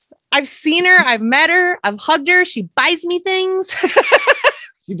exists. I've seen her. I've met her. I've hugged her. She buys me things.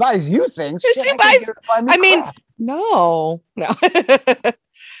 She buys you things. She Shit, I can't buys- get her to buy me I mean, crap. no.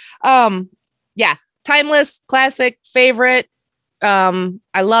 Yeah, timeless, classic, favorite.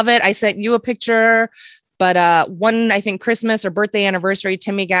 I love it. I sent you a picture, but one, I think Christmas or birthday anniversary,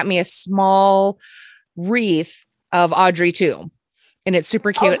 Timmy got me a small wreath of Audrey too, and it's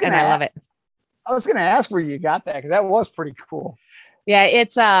super cute, and I love it. I was gonna ask where you got that because that was pretty cool. Yeah,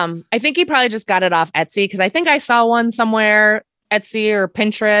 it's I think he probably just got it off Etsy, because I think I saw one somewhere, Etsy or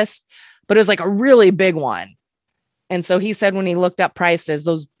Pinterest, but it was like a really big one. And so he said when he looked up prices,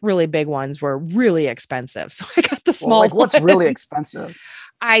 those really big ones were really expensive. So I got the small. Well, like, what's one. really expensive?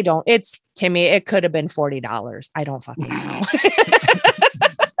 I don't. It's Timmy. It could have been $40. I don't fucking know.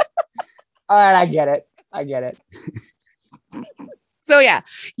 All right, I get it. I get it. So yeah,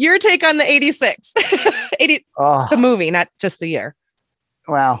 your take on the 86, 80, Oh, the movie, not just the year.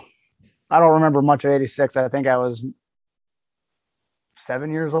 well, I don't remember much of '86. I think I was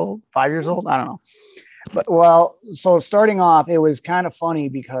 7 years old, 5 years old. I don't know. But well, so starting off, it was kind of funny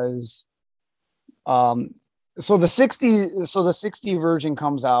because so the 60 version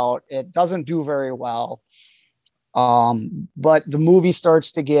comes out. It doesn't do very well. But the movie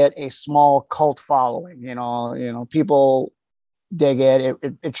starts to get a small cult following. People dig it.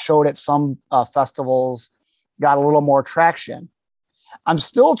 It showed at some festivals, got a little more traction. I'm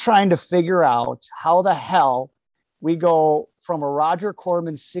still trying to figure out how the hell we go from a Roger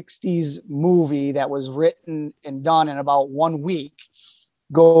Corman 60s movie that was written and done in about 1 week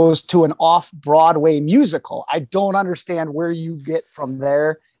goes to an off-Broadway musical. I don't understand where you get from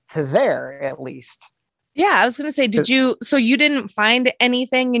there to there, at least. Yeah, I was going to say, so you didn't find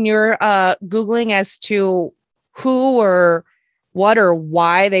anything in your Googling as to who or what or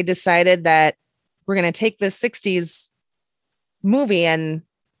why they decided that we're going to take this 60s movie and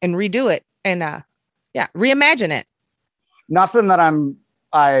redo it and reimagine it? Nothing that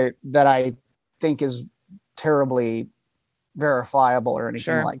I think is terribly verifiable or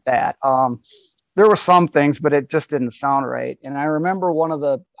anything like that. There were some things, but it just didn't sound right. And I remember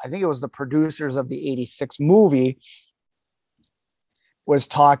I think it was the producers of the 86 movie was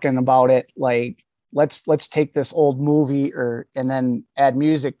talking about it. Like, let's take this old movie and then add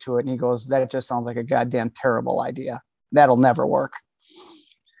music to it. And he goes, that just sounds like a goddamn terrible idea. That'll never work.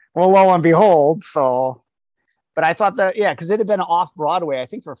 Well, lo and behold. But I thought that, yeah, because it had been off Broadway, I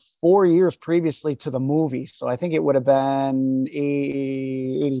think, for 4 years previously to the movie. So I think it would have been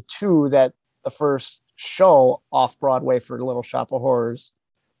 82 that the first show off Broadway for Little Shop of Horrors.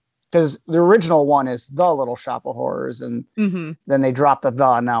 Because the original one is The Little Shop of Horrors, and then they dropped the,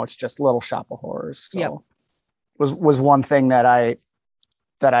 and now it's just Little Shop of Horrors. So was one thing that I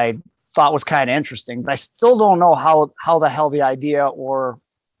thought was kind of interesting, but I still don't know how the hell the idea, or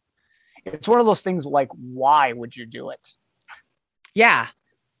it's one of those things like, why would you do it? Yeah.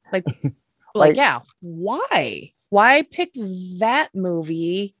 Like, yeah, why pick that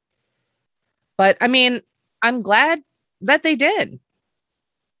movie? But I mean, I'm glad that they did.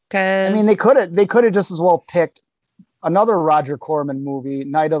 I mean, they could have just as well picked another Roger Corman movie,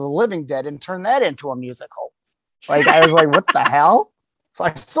 Night of the Living Dead, and turned that into a musical. Like, I was like, what the hell? So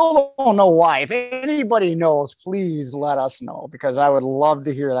I still don't know why. If anybody knows, please let us know, because I would love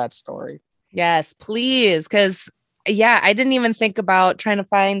to hear that story. Yes, please. Because I didn't even think about trying to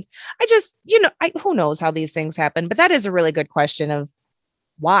find, I just, who knows how these things happen, but that is a really good question of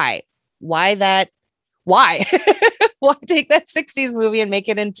why why why take that 60s movie and make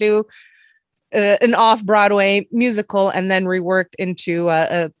it into an off-Broadway musical and then reworked into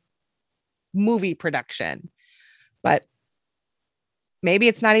a movie production. But Maybe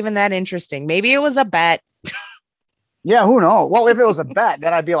it's not even that interesting. Maybe it was a bet. Yeah, who knows? Well, if it was a bet,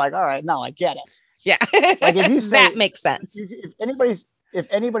 then I'd be like, all right, no, I get it. Yeah. Like if you say that makes sense. If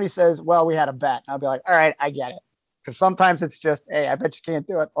anybody says, well, we had a bet, I'll be like, all right, I get it. Because sometimes it's just, hey, I bet you can't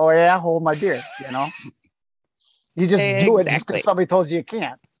do it. Oh yeah, hold my beer. You know, you just do it just because somebody told you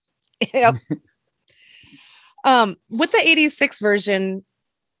can't. Yep. With the 86 version,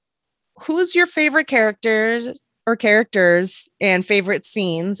 who's your favorite characters and favorite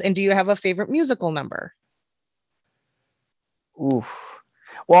scenes? And do you have a favorite musical number? Oof.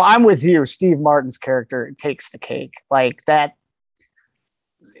 Well, I'm with you. Steve Martin's character takes the cake. Like that.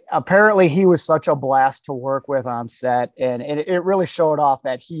 Apparently he was such a blast to work with on set, and it really showed off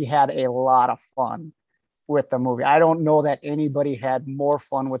that he had a lot of fun with the movie. I don't know that anybody had more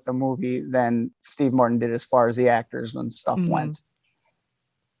fun with the movie than Steve Martin did as far as the actors and stuff went.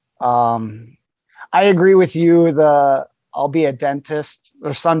 I agree with you. The I'll be a dentist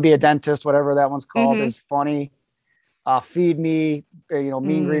or son be a dentist, whatever that one's called, is funny. Feed me,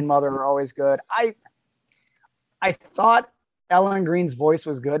 Mean Green Mother are always good. I thought Ellen Green's voice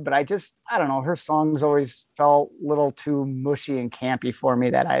was good, but I don't know. Her songs always felt a little too mushy and campy for me,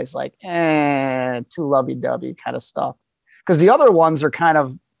 that I was like, too lovey-dovey kind of stuff. Because the other ones are kind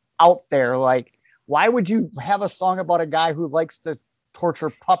of out there. Like, why would you have a song about a guy who likes to torture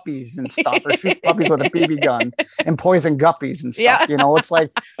puppies and stuff, or shoot puppies with a BB gun and poison guppies and stuff? Yeah. It's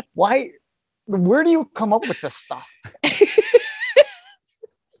like, why? Where do you come up with this stuff?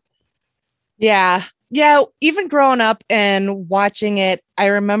 Yeah. Even growing up and watching it, I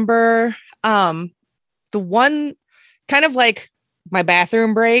remember the one kind of like my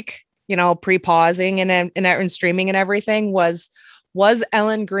bathroom break, pre-pausing and streaming and everything was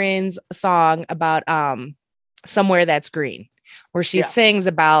Ellen Green's song about Somewhere That's Green, where she sings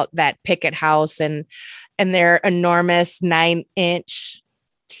about that picket house and their enormous 9-inch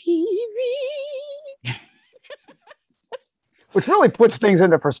TV. Which really puts things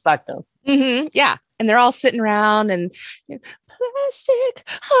into perspective. Yeah. And they're all sitting around and plastic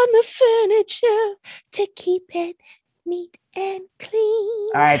on the furniture to keep it neat and clean.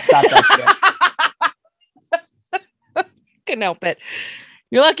 All right, stop that shit. Couldn't help it.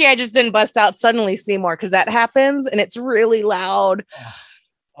 You're lucky I just didn't bust out Suddenly Seymour, because that happens and it's really loud.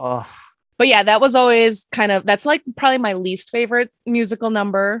 But yeah, that was always that's like probably my least favorite musical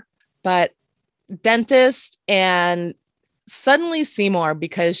number. But Dentist and Suddenly Seymour,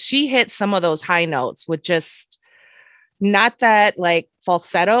 because she hit some of those high notes with just not that like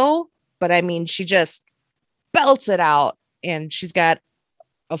falsetto, but I mean, she just belts it out, and she's got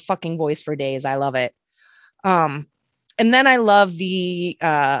a fucking voice for days. I love it. And then I love the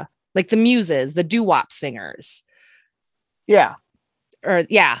like the muses, the doo-wop singers. Yeah.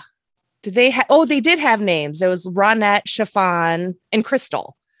 Did they they did have names. There was Ronette, Chiffon, and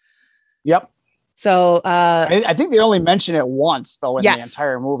Crystal. Yep. So I think they only mention it once though in the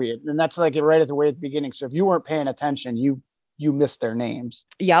entire movie, and that's like right at the beginning. So if you weren't paying attention, you missed their names.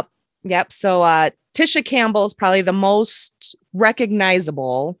 Yep. So Tisha Campbell is probably the most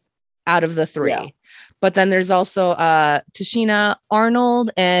recognizable out of the three, but then there's also Tashina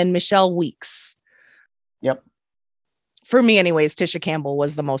Arnold and Michelle Weeks. Yep. For me, anyways, Tisha Campbell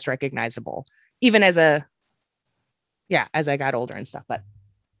was the most recognizable, even as I got older and stuff, but.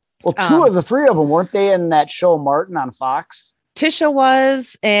 Well, two of the three of them, weren't they in that show Martin on Fox? Tisha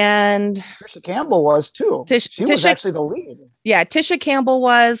was, and Tisha Campbell was too. She was actually the lead. Yeah, Tisha Campbell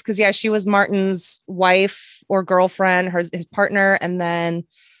was, because she was Martin's wife or girlfriend, his partner, and then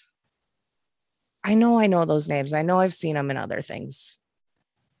I know those names. I know I've seen them in other things.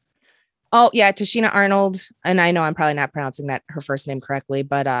 Oh yeah, Tashina Arnold, and I know I'm probably not pronouncing her first name correctly,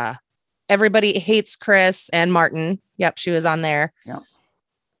 but Everybody Hates Chris and Martin. Yep, she was on there. Yep.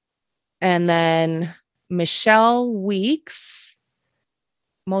 And then Michelle Weeks,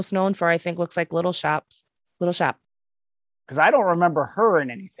 most known for, I think, looks like Little Shop. Because I don't remember her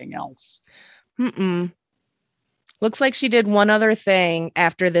in anything else. Looks like she did one other thing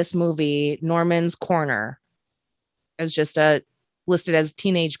after this movie, Norman's Corner, as just listed as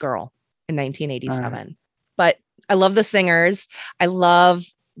teenage girl in 1987. But I love the singers. I love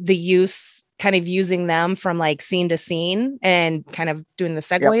the use. Kind of using them from like scene to scene and kind of doing the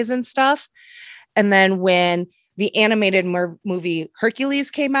segues and stuff. And then when the animated movie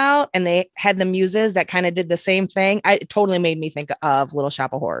Hercules came out and they had the muses that kind of did the same thing, it totally made me think of Little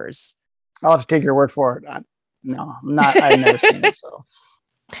Shop of Horrors. I'll have to take your word for it. No, I'm not. I've never seen it, so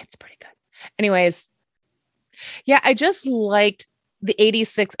it's pretty good. Anyways, I just liked the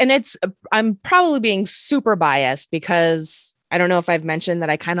 86, and I'm probably being super biased because I don't know if I've mentioned that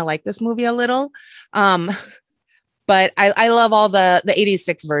I kind of like this movie a little. But I love all the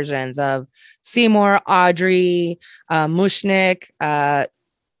 86 versions of Seymour, Audrey, Mushnick,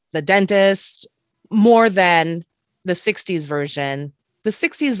 the dentist, more than the 60s version. The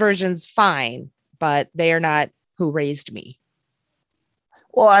 60s version's fine, but they are not Who Raised Me.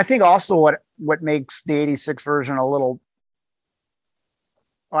 Well, I think also what makes the 86 version a little,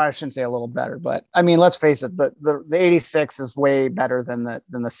 well, I shouldn't say a little better, but I mean, let's face it, the 86 is way better than the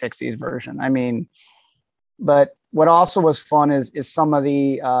 60s version. I mean, but what also was fun is some of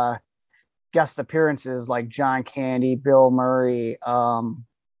the guest appearances like John Candy, Bill Murray,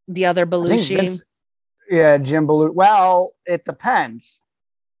 the other Belushi. Yeah, Jim Belushi. Well, it depends.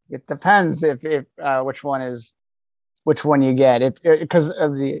 It depends if which one you get. It because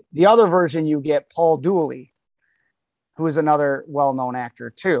of the other version you get Paul Dooley, who is another well-known actor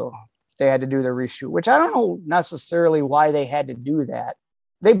too. They had to do the reshoot, which I don't know necessarily why they had to do that.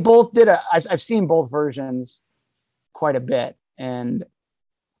 They both did I've seen both versions quite a bit, and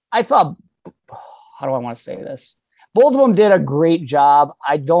I thought, how do I want to say this? Both of them did a great job.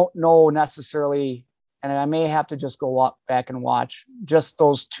 I don't know necessarily, and I may have to just go back and watch just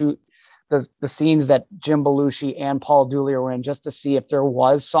those two, the scenes that Jim Belushi and Paul Dooley were in, just to see if there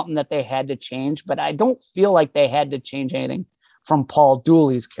was something that they had to change. But I don't feel like they had to change anything from Paul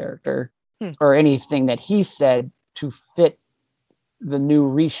Dooley's character or anything that he said to fit the new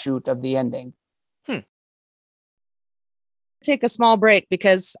reshoot of the ending. Take a small break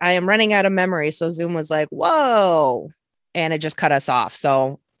because I am running out of memory. So Zoom was like, whoa, and it just cut us off.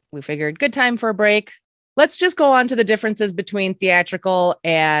 So we figured good time for a break. Let's just go on to the differences between theatrical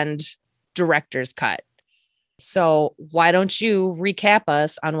and director's cut. So why don't you recap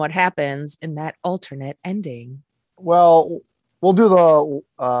us on what happens in that alternate ending? Well, we'll do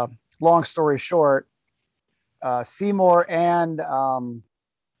the long story short. Seymour and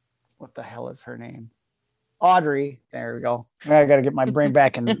what the hell is her name? Audrey. There we go. I got to get my brain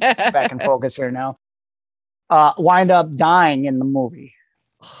back in focus here now. Wind up dying in the movie,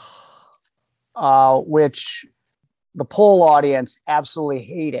 which the Pole audience absolutely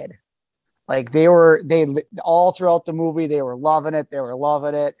hated. Like they all throughout the movie, they were loving it.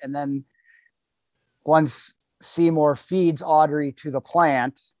 And then once Seymour feeds Audrey to the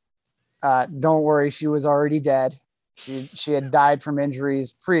plant, don't worry, she was already dead. She had died from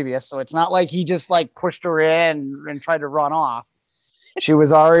injuries previous. So it's not like he just like pushed her in and tried to run off. She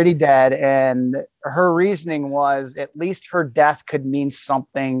was already dead. And her reasoning was at least her death could mean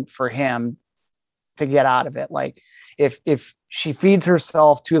something for him to get out of it. Like if she feeds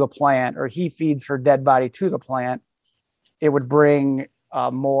herself to the plant or he feeds her dead body to the plant, it would bring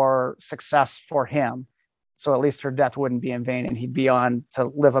more success for him. So at least her death wouldn't be in vain and he'd be on to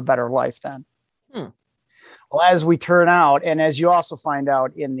live a better life then. Well, as we turn out, and as you also find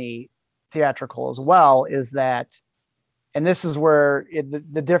out in the theatrical as well, is that, and this is where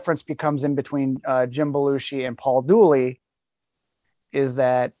the difference becomes in between Jim Belushi and Paul Dooley, is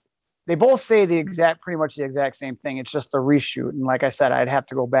that they both say pretty much the exact same thing. It's just the reshoot. And like I said, I'd have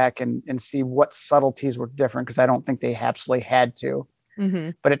to go back and see what subtleties were different because I don't think they absolutely had to.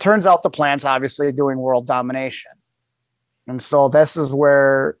 But it turns out the plant's obviously doing world domination. And so this is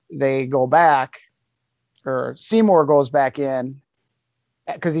where they go back, or Seymour goes back in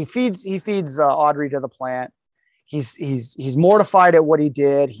because he feeds Audrey to the plant. He's mortified at what he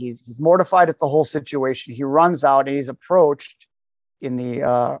did. He's mortified at the whole situation. He runs out and he's approached in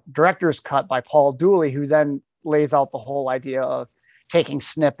the director's cut by Paul Dooley, who then lays out the whole idea of taking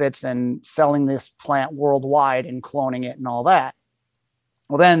snippets and selling this plant worldwide and cloning it and all that.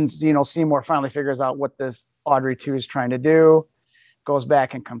 Well, then, Seymour finally figures out what this Audrey 2 is trying to do, goes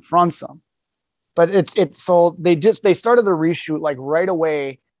back and confronts him. But so they started the reshoot like right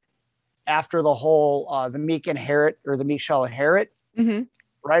away after the whole the Meek inherit, or the Meek shall inherit.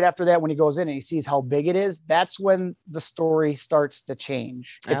 Right after that, when he goes in and he sees how big it is, that's when the story starts to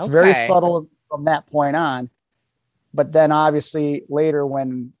change. It's very subtle from that point on. But then obviously later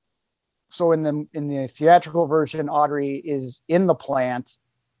in the theatrical version, Audrey is in the plant,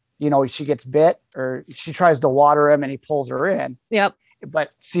 she gets bit or she tries to water him and he pulls her in. Yep.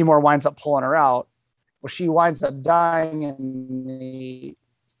 But Seymour winds up pulling her out. Well, she winds up dying in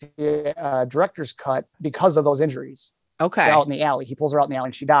the director's cut because of those injuries. Okay. Out in the alley. He pulls her out in the alley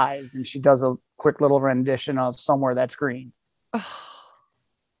and she dies. And she does a quick little rendition of Somewhere That's Green.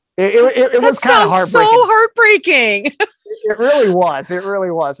 It was kind of heartbreaking. So heartbreaking. It really was. It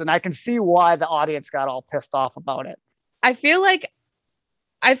really was. And I can see why the audience got all pissed off about it. I feel like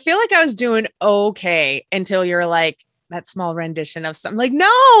I was doing okay until you're like, that small rendition of something. Like,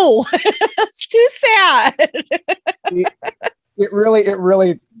 no, it's too sad. It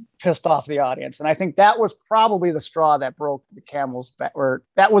really pissed off the audience. And I think that was probably the straw that broke the camel's back, or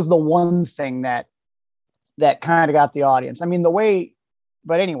that was the one thing that kind of got the audience. I mean,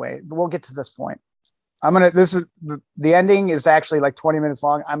 but anyway, we'll get to this point. This is the ending is actually like 20 minutes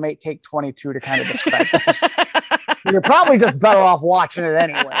long. I may take 22 to kind of describe this. You're probably just better off watching it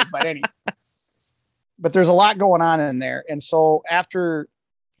anyway, but there's a lot going on in there. And so after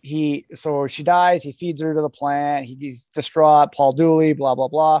she dies, he feeds her to the plant. He's distraught. Paul Dooley, blah, blah,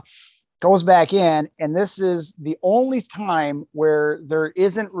 blah, goes back in. And this is the only time where there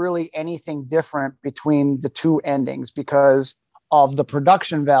isn't really anything different between the two endings because of the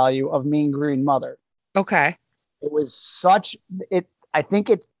production value of Mean Green Mother. Okay. It was I think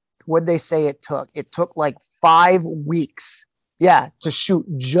what'd they say it took? It took like 5 weeks. Yeah. To shoot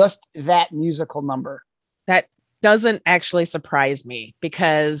just that musical number. That doesn't actually surprise me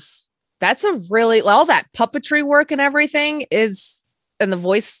because that's all that puppetry work and everything is, and the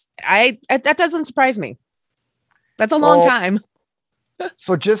voice, that doesn't surprise me. That's a long time.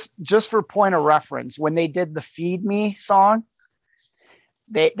 So just for point of reference, when they did the Feed Me song,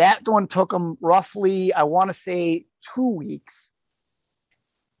 that one took them roughly, I want to say 2 weeks,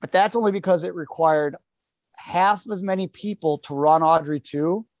 but that's only because it required half as many people to run Audrey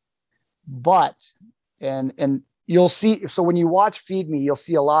 2. But, and you'll see, so when you watch Feed Me, you'll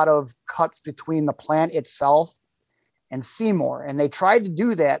see a lot of cuts between the plant itself and Seymour. And they tried to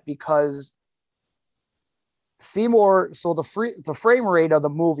do that because Seymour, so the frame rate of the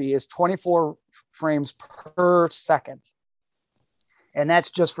movie is 24 frames per second. And that's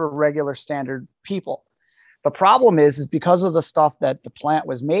just for regular standard people. The problem is because of the stuff that the plant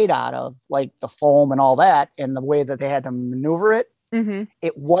was made out of, like the foam and all that, and the way that they had to maneuver it,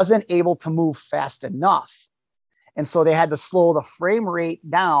 it wasn't able to move fast enough. And so they had to slow the frame rate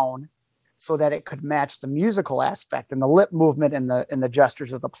down so that it could match the musical aspect and the lip movement and the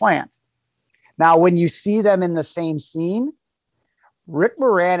gestures of the plant. Now, when you see them in the same scene, Rick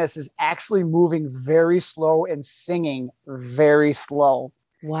Moranis is actually moving very slow and singing very slow.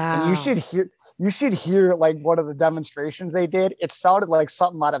 Wow. And you should hear like one of the demonstrations they did. It sounded like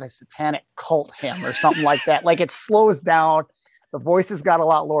something out of a satanic cult hymn or something like that. Like it slows down. The voices got a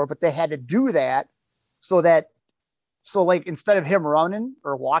lot lower, but they had to do that so like instead of him running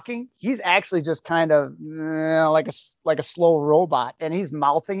or walking, he's actually just kind of like a slow robot, and he's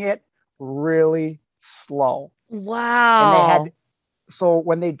mouthing it really slow. Wow. And so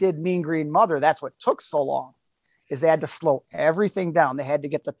when they did Mean Green Mother, that's what took so long, is they had to slow everything down. They had to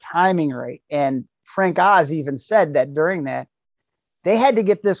get the timing right. And Frank Oz even said that during that, they had to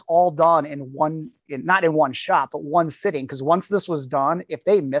get this all done not in one shot, but one sitting. Because once this was done, if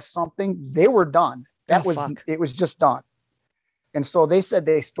they missed something, they were done. It was just done. And so they said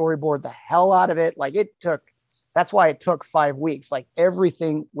they storyboarded the hell out of it. Like that's why it took 5 weeks. Like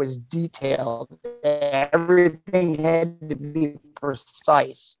everything was detailed. Everything had to be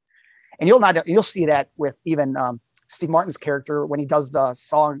precise. And you'll see that with even Steve Martin's character when he does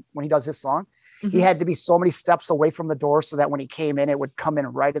his song, he had to be so many steps away from the door so that when he came in, it would come in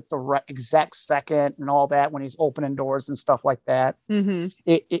right at the exact second and all that when he's opening doors and stuff like that.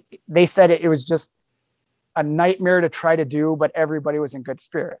 They said it was just a nightmare to try to do, but everybody was in good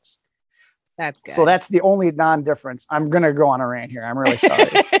spirits. That's good. So that's the only non-difference. I'm going to go on a rant here. I'm really sorry.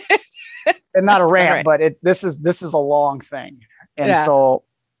 And not a rant, right. But this is a long thing. And so,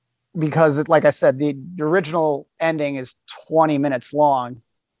 because like I said, the original ending is 20 minutes long,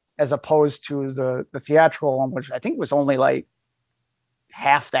 as opposed to the theatrical one, which I think was only like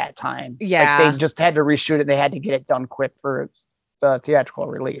half that time. Yeah. Like they just had to reshoot it. They had to get it done quick for the theatrical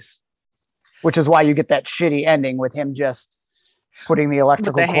release, which is why you get that shitty ending with him just putting the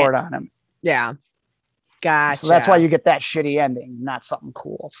electrical cord on him. Yeah. Gotcha. So that's why you get that shitty ending, not something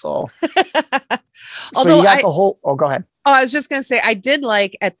cool. So, Although you got go ahead. Oh, I was just going to say, I did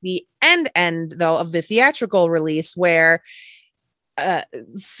like at the end though, of the theatrical release where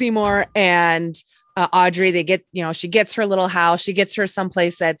Seymour and Audrey, she gets her little house, she gets her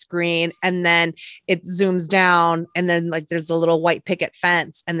someplace that's green, and then it zooms down, and then like there's a little white picket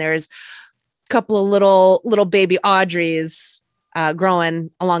fence, and there's a couple of little baby Audreys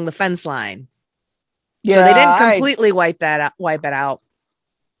growing along the fence line. Yeah, so they didn't completely wipe it out.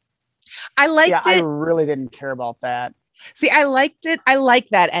 I liked it. I really didn't care about that. See, I liked it. I like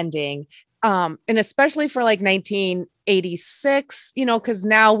that ending. And especially for like 1986, because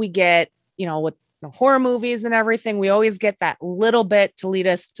now we get, with the horror movies and everything, we always get that little bit to lead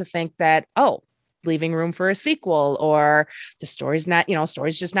us to think that, leaving room for a sequel, or the story's not,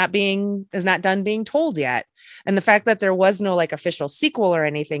 story's just not done being told yet. And the fact that there was no like official sequel or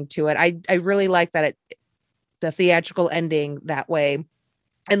anything to it, I really like that the theatrical ending that way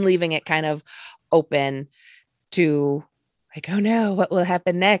and leaving it kind of open to like, oh no, what will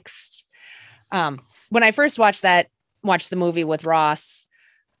happen next? When I first watched the movie with Ross,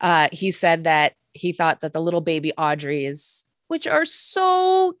 he said that he thought that the little baby Audreys, which are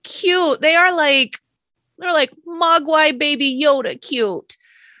so cute, they're like Mogwai baby Yoda cute.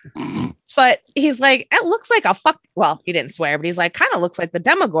 But he's like, it looks like a fuck. Well, he didn't swear, but he's like, kind of looks like the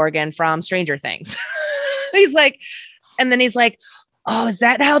Demogorgon from Stranger Things. He's like, and then he's like, oh, is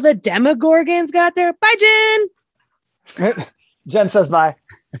that how the Demogorgons got there? Bye, Jen. Jen says bye.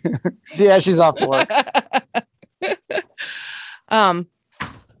 Yeah, she's off to work.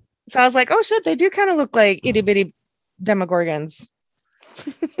 So I was like, oh shit, they do kind of look like itty bitty Demogorgons.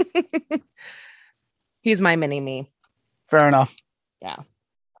 He's my mini me. Fair enough. Yeah.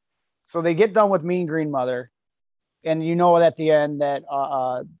 So they get done with Mean Green Mother, and you know at the end that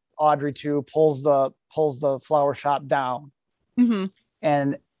Audrey 2 pulls the flower shop down. Mm-hmm.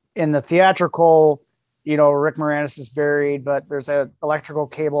 And in the theatrical, you know, Rick Moranis is buried, but there's an electrical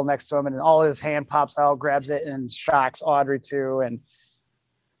cable next to him, and all his hand pops out, grabs it, and shocks Audrey 2, and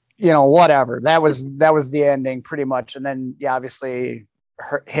you know, whatever. That was the ending pretty much. And then, yeah, obviously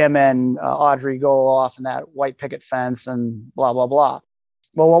him and Audrey go off in that white picket fence and blah, blah, blah.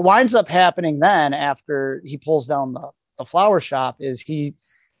 Well, what winds up happening then after he pulls down the flower shop is he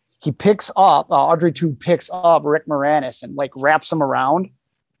picks up, Audrey 2 picks up Rick Moranis and like wraps him around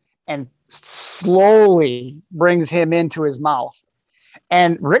and slowly brings him into his mouth.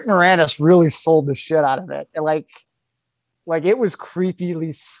 And Rick Moranis really sold the shit out of it. And like it was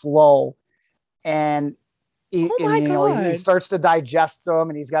creepily slow. And he starts to digest them,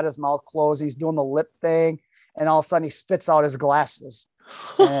 and he's got his mouth closed. He's doing the lip thing. And all of a sudden he spits out his glasses.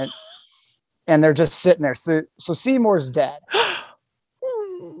 And they're just sitting there. So Seymour's dead.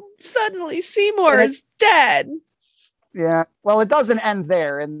 Suddenly Seymour is dead. Yeah. Well, it doesn't end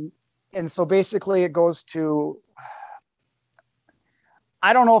there. And so basically it goes to,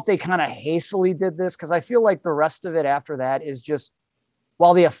 I don't know if they kind of hastily did this, because I feel like the rest of it after that is just,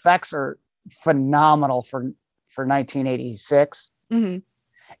 while the effects are phenomenal for 1986, mm-hmm.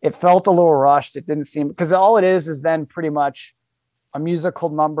 It felt a little rushed. It didn't seem, because all it is then pretty much a musical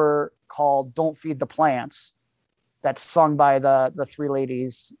number called Don't Feed the Plants that's sung by the three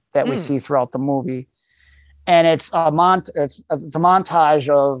ladies that we see throughout the movie. And it's a montage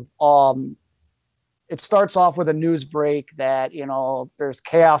of it starts off with a news break that, you know, there's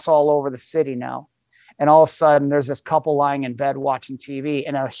chaos all over the city now. And all of a sudden there's this couple lying in bed watching TV,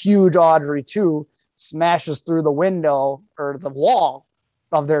 and a huge Audrey 2 smashes through the window or the wall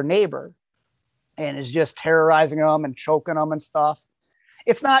of their neighbor and is just terrorizing them and choking them and stuff.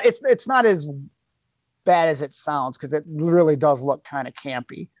 It's not as bad as it sounds, because it really does look kind of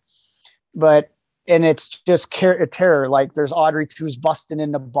campy. And it's just terror. Like there's Audrey 2's busting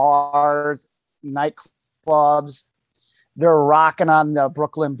into bars, nightclubs. They're rocking on the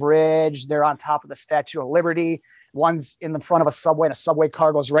Brooklyn Bridge. They're on top of the Statue of Liberty. One's in the front of a subway, and a subway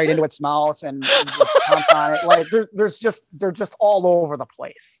car goes right into its mouth and pounce on it. Like they're just all over the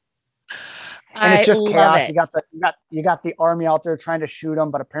place. And it's just chaos. You got the army out there trying to shoot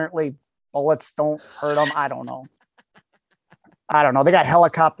them, but apparently bullets don't hurt them. I don't know. They got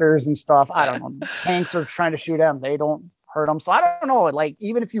helicopters and stuff. I don't know. Tanks are trying to shoot them. They don't hurt them. So I don't know. Like,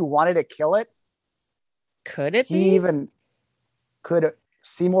 even if you wanted to kill it, could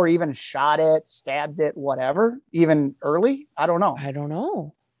Seymour even shot it, stabbed it, whatever, even early? I don't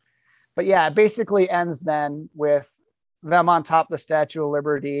know. But yeah, it basically ends then with them on top of the Statue of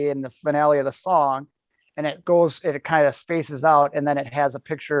Liberty and the finale of the song. And it kind of spaces out, and then it has a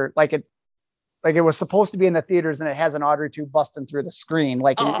picture like it was supposed to be in the theaters, and it has an Audrey 2 busting through the screen.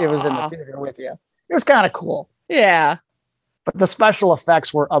 Like it was in the theater with you. It was kind of cool. Yeah. But the special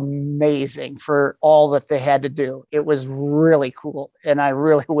effects were amazing for all that they had to do. It was really cool. And I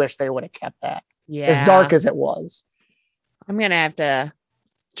really wish they would have kept that. Yeah. As dark as it was. I'm going to have to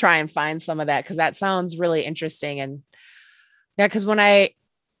try and find some of that, because that sounds really interesting. And yeah, because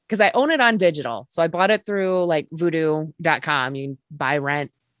I own it on digital. So I bought it through like voodoo.com. You buy,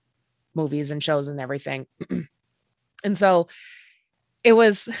 rent movies and shows and everything. And so it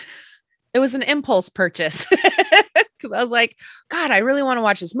was an impulse purchase. Because I was like, God, I really want to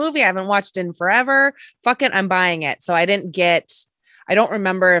watch this movie. I haven't watched it in forever. Fuck it, I'm buying it. So I don't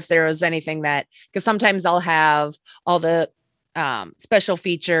remember if there was anything because sometimes I'll have all the special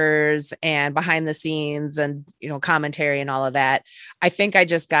features and behind the scenes and, you know, commentary and all of that. I think I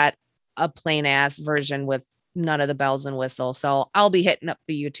just got a plain ass version with none of the bells and whistles. So I'll be hitting up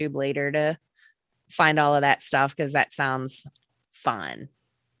the YouTube later to find all of that stuff, because that sounds fun.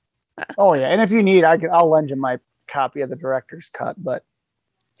 Oh yeah. And if you need, I'll lend you my copy of the director's cut, but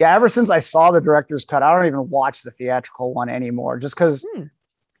Yeah, ever since I saw the director's cut, I don't even watch the theatrical one anymore, just because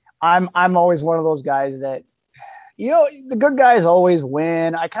I'm always one of those guys that, the good guys always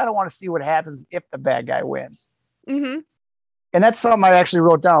win. I kind of want to see what happens if the bad guy wins. Mm-hmm. And that's something I actually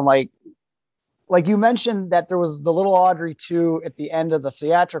wrote down. Like you mentioned that there was the little Audrey 2 at the end of the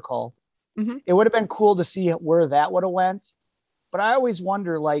theatrical. Mm-hmm. It would have been cool to see where that would have went. But I always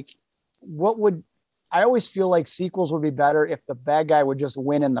wonder, I always feel like sequels would be better if the bad guy would just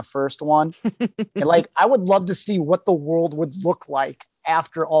win in the first one. And I would love to see what the world would look like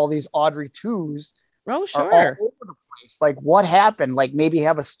after all these Audrey 2s Oh, are all sure. over the place. Like what happened? Like maybe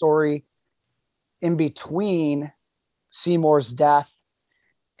have a story in between Seymour's death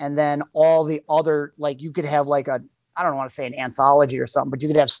and then all the other, you could have I don't want to say an anthology or something, but you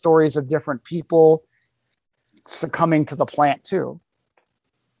could have stories of different people succumbing to the plant too.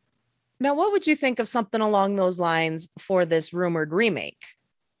 Now, what would you think of something along those lines for this rumored remake?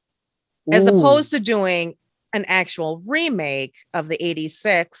 As opposed to doing an actual remake of the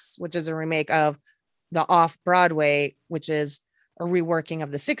 86, which is a remake of the Off-Broadway, which is a reworking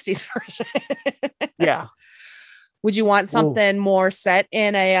of the 60s version. Yeah. Would you want something more set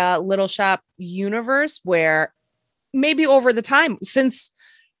in a Little Shop universe where maybe over the time since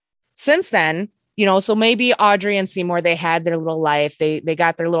then, so maybe Audrey and Seymour, they had their little life. They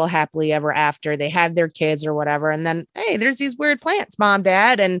got their little happily ever after. They had their kids or whatever. And then, hey, there's these weird plants, mom,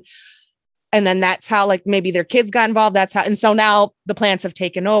 dad. And then that's how maybe their kids got involved. That's how. And so now the plants have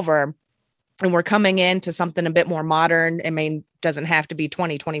taken over and we're coming into something a bit more modern. I mean, doesn't have to be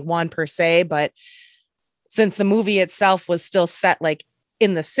 2021 per se, but since the movie itself was still set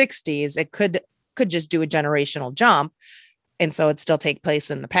in the 60s, it could just do a generational jump. And so it still take place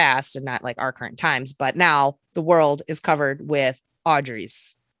in the past and not our current times. But now the world is covered with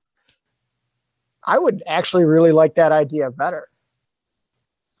Audreys. I would actually really like that idea better.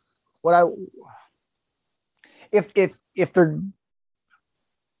 If they're,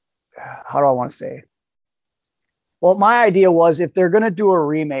 how do I want to say? Well, my idea was if they're going to do a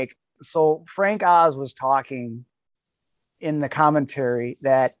remake. So Frank Oz was talking in the commentary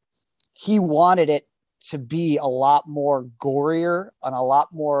that he wanted it to be a lot more gorier and a lot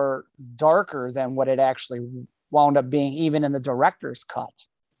more darker than what it actually wound up being, even in the director's cut.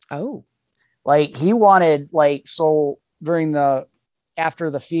 Oh, he wanted so during after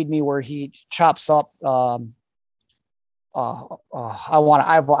the Feed Me where he chops up, I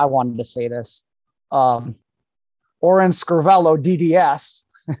wanted to say this, Oren Scrivello, DDS.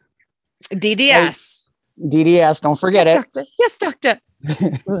 DDS. DDS, don't forget yes, it. Doctor. Yes, doctor.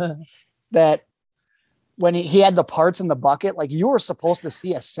 That when he had the parts in the bucket, you were supposed to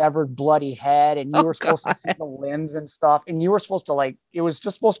see a severed bloody head and you were supposed to see the limbs and stuff. And you were supposed to it was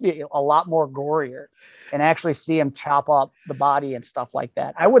just supposed to be a lot more gorier and actually see him chop up the body and stuff like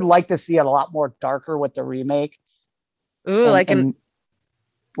that. I would like to see it a lot more darker with the remake. Ooh,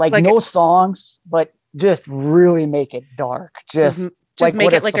 no songs, but just really make it dark. Just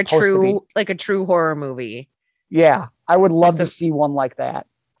make it a true horror movie. Yeah. I would love to see one like that.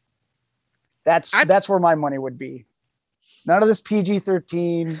 That's where my money would be. None of this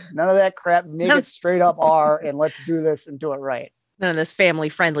PG-13, none of that crap. Make it straight up R and let's do this and do it right. None of this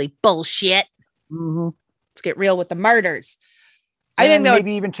family-friendly bullshit. Mm-hmm. Let's get real with the murders. I think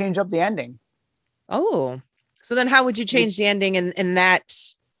maybe even change up the ending. Oh, so then how would you change the ending in that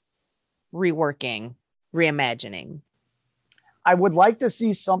reworking, reimagining? I would like to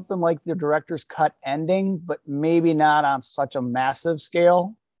see something like the director's cut ending, but maybe not on such a massive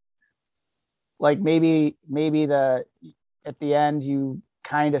scale. Maybe at the end you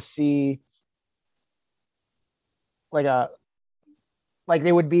kind of see it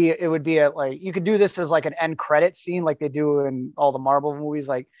would be you could do this as an end credit scene like they do in all the Marvel movies.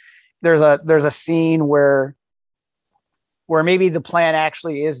 There's a scene where maybe the plant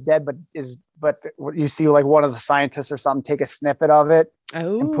actually is dead, but you see one of the scientists or something take a snippet of it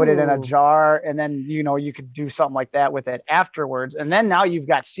and put it in a jar. And then, you could do something like that with it afterwards. And then now you've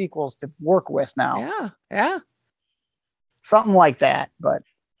got sequels to work with now. Yeah. Yeah. Something like that. But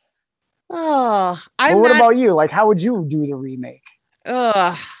what about you? How would you do the remake?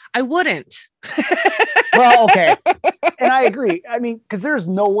 I wouldn't. Well, okay. And I agree. I mean, because there's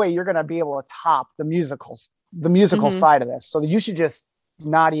no way you're going to be able to top the musical side of this. So you should just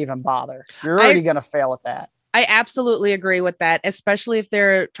not even bother. You're already going to fail at that. I absolutely agree with that, especially if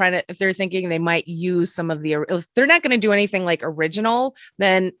they're thinking they might use some of if they're not going to do anything original,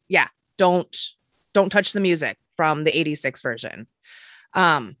 then yeah, don't touch the music from the 86 version.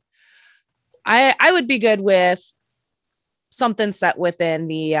 I would be good with something set within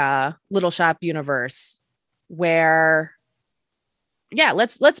the Little Shop universe where yeah,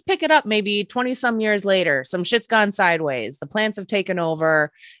 let's pick it up maybe 20 some years later. Some shit's gone sideways. The plants have taken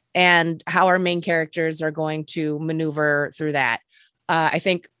over, and how our main characters are going to maneuver through that. I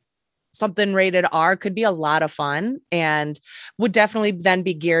think something rated R could be a lot of fun and would definitely then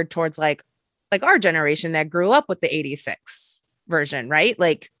be geared towards like our generation that grew up with the 86 version, right?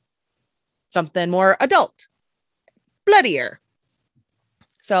 Like something more adult, bloodier.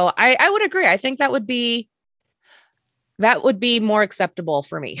 So I would agree. I think that would be more acceptable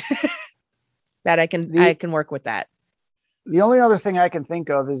for me. That I can work with that. The only other thing I can think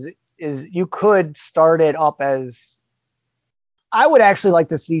of is you could start it up as, I would actually like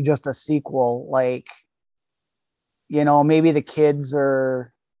to see just a sequel, like, you know, maybe the kids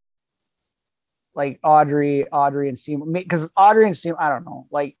are like Audrey and Seymour, because Audrey and Seymour, I don't know,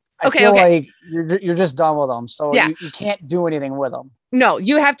 like I feel like you're just done with them, so yeah. you can't do anything with them. No,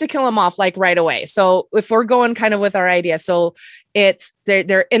 you have to kill them off like right away. So if we're going kind of with our idea, so it's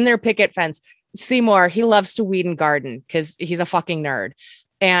they're in their picket fence. Seymour, he loves to weed and garden because he's a fucking nerd,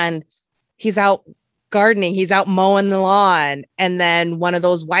 and he's out gardening, he's out mowing the lawn, and then one of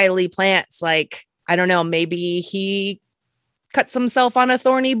those wily plants, like I don't know, maybe he cuts himself on a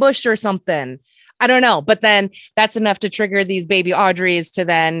thorny bush or something. I don't know, but then that's enough to trigger these baby Audreys to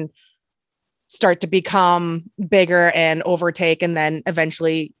then start to become bigger and overtake, and then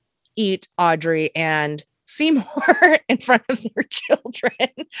eventually eat Audrey and Seymour in front of their children.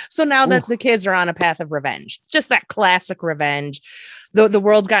 So now that the kids are on a path of revenge, just that classic revenge. The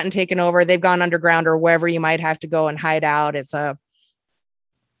world's gotten taken over. They've gone underground or wherever you might have to go and hide out. It's a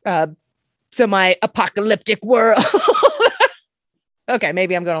semi-apocalyptic world. Okay,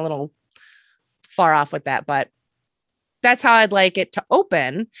 maybe I'm going a little far off with that, but that's how I'd like it to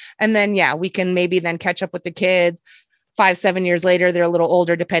open. And then, yeah, we can maybe then catch up with the kids 5-7 years later. They're a little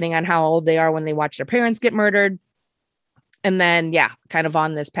older, depending on how old they are when they watch their parents get murdered. And then, yeah, kind of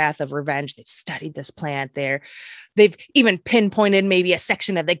on this path of revenge. They've studied this plant there. They've even pinpointed maybe a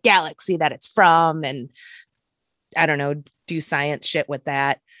section of the galaxy that it's from. And I don't know, do science shit with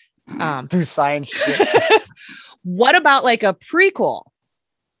that. Do science shit. What about like a prequel?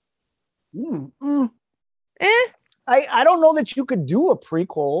 I don't know that you could do a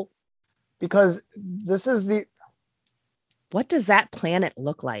prequel, because this is what does that planet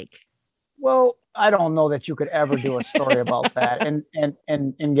look like? Well, I don't know that you could ever do a story about that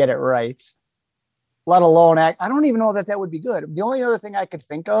and get it right. Let alone I don't even know that would be good. The only other thing I could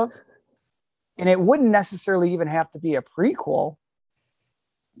think of, and it wouldn't necessarily even have to be a prequel,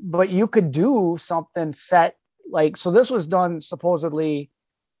 but you could do something set like, so this was done supposedly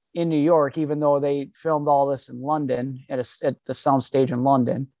in New York, even though they filmed all this in London at the soundstage in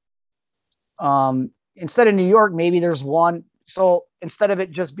London. Instead of New York, maybe there's one. So instead of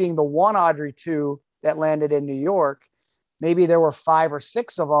it just being the one Audrey 2 that landed in New York, maybe there were 5 or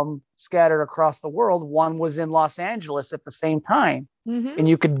 6 of them scattered across the world. One was in Los Angeles at the same time. Mm-hmm. And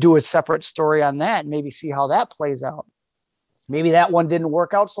you could do a separate story on that and maybe see how that plays out. Maybe that one didn't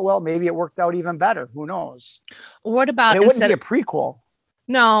work out so well. Maybe it worked out even better. Who knows? What about, it wouldn't be a prequel.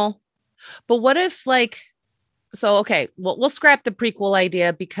 No, but what if okay, well, we'll scrap the prequel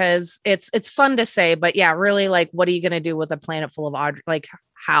idea because it's fun to say, but yeah, really, like, what are you going to do with a planet full of Audrey? Like,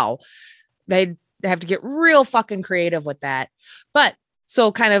 how? They'd have to get real fucking creative with that. But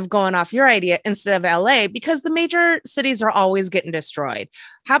so kind of going off your idea, instead of LA, because the major cities are always getting destroyed,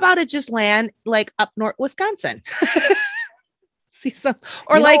 how about it just land like up north Wisconsin? See some,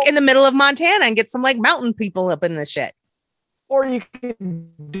 or in the middle of Montana and get some like mountain people up in this shit. Or you could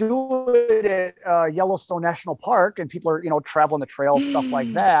do it at Yellowstone National Park, and people are, traveling the trails, stuff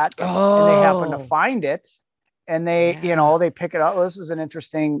like that. And they happen to find it, and they, they pick it up. Well, this is an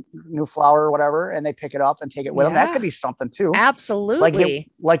interesting new flower or whatever, and they pick it up and take it with them. That could be something too.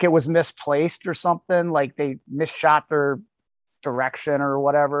 Absolutely. Like it was misplaced or something, like they misshot their direction or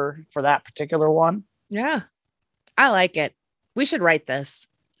whatever for that particular one. Yeah. I like it. We should write this.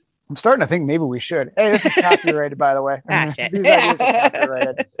 I'm starting to think maybe we should. Hey, this is copyrighted, by the way. Shit.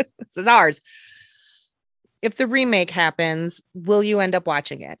 This is ours. If the remake happens, will you end up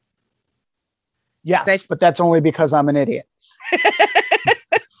watching it? Yes, but that's only because I'm an idiot.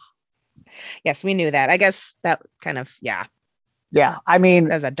 Yes, we knew that. I guess that kind of, yeah. Yeah, I mean,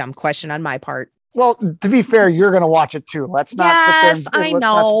 that's a dumb question on my part. Well, to be fair, you're going to watch it too. Let's not sit there. Yes, I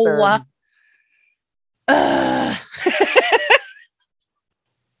know.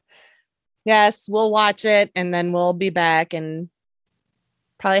 Yes, we'll watch it and then we'll be back and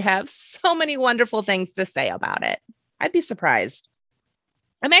probably have so many wonderful things to say about it. I'd be surprised.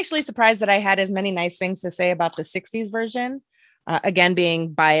 I'm actually surprised that I had as many nice things to say about the 60s version. Again,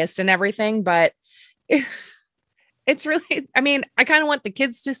 being biased and everything, but it's It's really, I mean, I kind of want the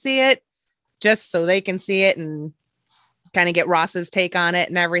kids to see it just so they can see it and kind of get Ross's take on it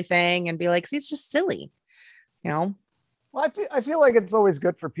and everything and be like, see, it's just silly, you know? Well, I feel like it's always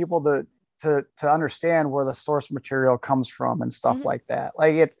good for people to understand where the source material comes from and stuff like that.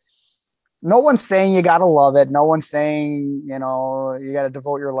 Like no one's saying you got to love it. No one's saying, you know, you got to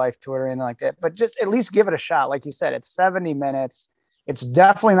devote your life to it or anything like that, but just at least give it a shot. Like you said, it's 70 minutes. It's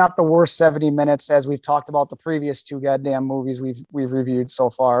definitely not the worst 70 minutes as we've talked about the previous 2 goddamn movies we've reviewed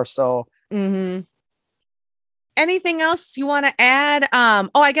so far. So, anything else you want to add?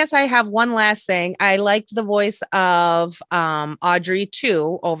 I guess I have one last thing. I liked the voice of Audrey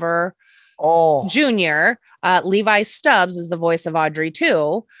II over Junior. Levi Stubbs is the voice of Audrey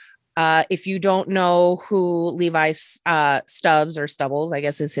II. If you don't know who Levi Stubbs or Stubbles, I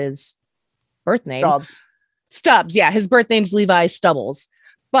guess is his birth name. Stubbs, yeah, his birth name's Levi Stubbles,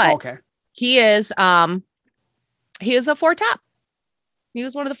 but he is a 4-top. He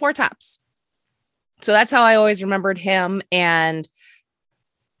was one of the 4 tops. So that's how I always remembered him. And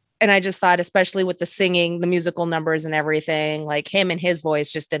I just thought, especially with the singing, the musical numbers and everything, like him and his voice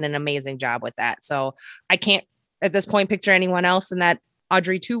just did an amazing job with that. So I can't at this point picture anyone else in that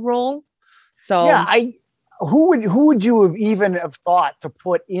Audrey II role. So yeah, who would you have even have thought to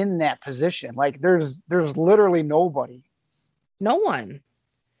put in that position? Like there's literally nobody. No one.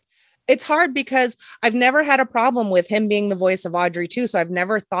 It's hard because I've never had a problem with him being the voice of Audrey II. So I've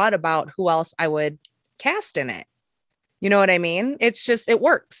never thought about who else I would cast in it. You know what I mean? It's just, it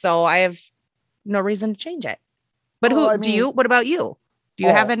works. So I have no reason to change it. But what about you? Do you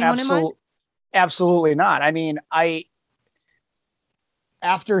have anyone in mind? Absolutely not. I mean,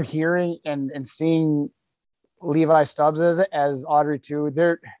 after hearing and seeing Levi Stubbs as Audrey II,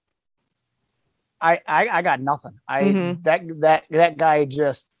 I got nothing. That guy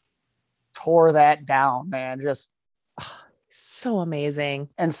just tore that down, man. Just so amazing.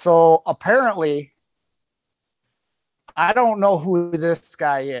 And so apparently, I don't know who this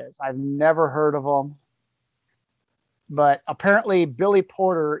guy is. I've never heard of him. But apparently Billy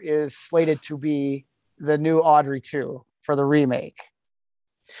Porter is slated to be the new Audrey II for the remake.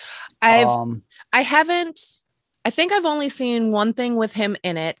 I think I've only seen one thing with him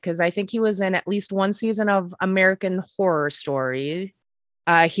in it, because I think he was in at least one season of American Horror Story.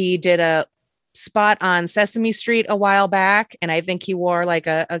 He did a spot on Sesame Street a while back, and I think he wore like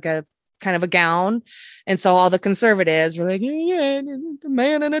a kind of a gown. And so all the conservatives were like, yeah, the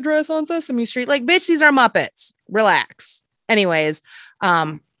man in a dress on Sesame Street. Like, bitch, these are Muppets. Relax. Anyways,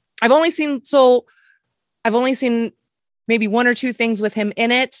 I've only seen maybe 1 or 2 things with him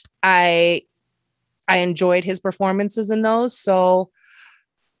in it. I enjoyed his performances in those. So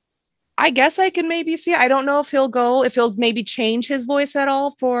I guess I can maybe see. I don't know if he'll maybe change his voice at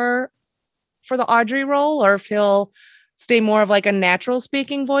all for the Audrey role, or if he'll stay more of like a natural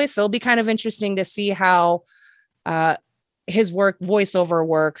speaking voice. So it'll be kind of interesting to see how his voiceover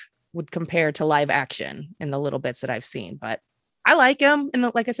work would compare to live action in the little bits that I've seen. But I like him.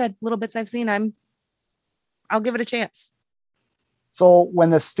 And like I said, little bits I've seen, I'll give it a chance. So when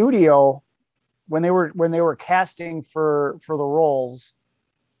the studio, when they were casting for the roles,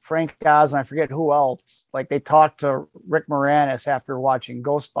 Frank Oz and I forget who else, like they talked to Rick Moranis after watching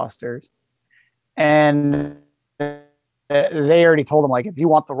Ghostbusters, and they already told him, like, if you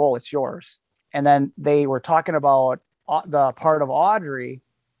want the role, it's yours. And then they were talking about the part of Audrey,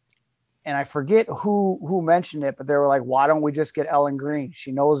 and I forget who mentioned it, but they were like, why don't we just get Ellen Green?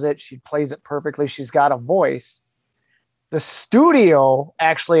 She knows it. She plays it perfectly. She's got a voice. The studio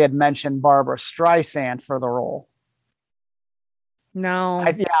actually had mentioned Barbara Streisand for the role. No.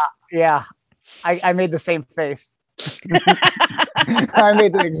 I made the same face. I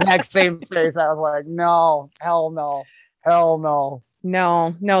made the exact same face. I was like, no, hell no. Hell no.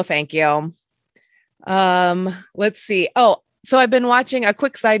 No, thank you. Let's see. Oh, so I've been watching, a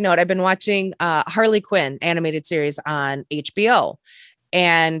quick side note. I've been watching Harley Quinn animated series on HBO,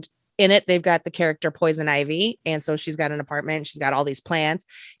 and in it, they've got the character Poison Ivy. And so she's got an apartment. She's got all these plants.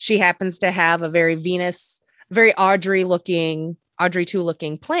 She happens to have a very Audrey II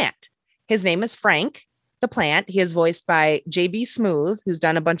looking plant. His name is Frank, the plant. He is voiced by JB Smoove, who's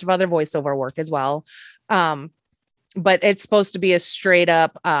done a bunch of other voiceover work as well. But it's supposed to be a straight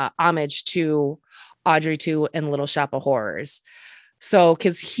up homage to Audrey II and Little Shop of Horrors. So,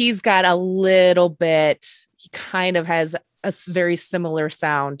 because he's got a little bit, he kind of has a very similar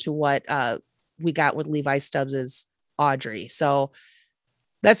sound to what we got with Levi Stubbs's Audrey. So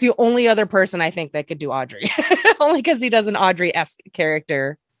that's the only other person I think that could do Audrey, only because he does an Audrey-esque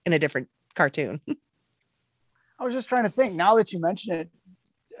character in a different cartoon. I was just trying to think, now that you mention it,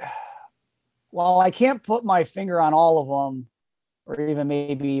 Well, I can't put my finger on all of them, or even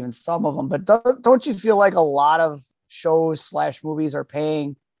maybe even some of them, but don't you feel like a lot of shows slash movies are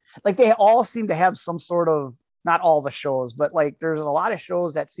paying, like they all seem to have some sort of, not all the shows, but like there's a lot of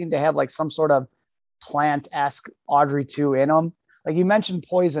shows that seem to have like some sort of plant-esque Audrey 2 in them. Like you mentioned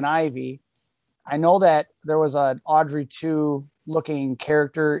Poison Ivy. I know that there was an Audrey 2 looking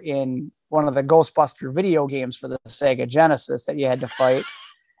character in one of the Ghostbuster video games for the Sega Genesis that you had to fight.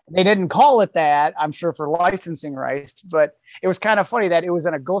 They didn't call it that, I'm sure, for licensing rights, but it was kind of funny that it was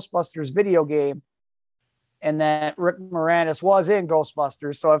in a Ghostbusters video game and that Rick Moranis was in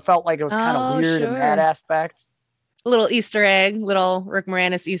Ghostbusters. So it felt like it was kind of Oh, weird in that sure. aspect. A little Easter egg, little Rick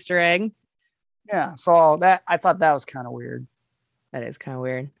Moranis Easter egg. Yeah. So that, I thought that was kind of weird. That is kind of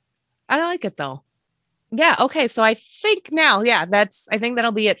weird. I like it though. Yeah. Okay. So I think now, yeah, I think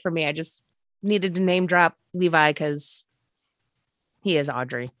that'll be it for me. I just needed to name drop Levi because he is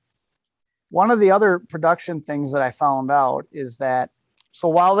Audrey. One of the other production things that I found out is that, so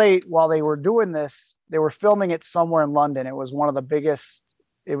while they were doing this, they were filming it somewhere in London. It was one of the biggest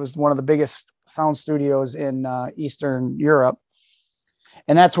sound studios in Eastern Europe,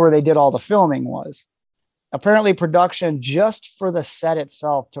 and that's where they did all the filming was. Apparently, production just for the set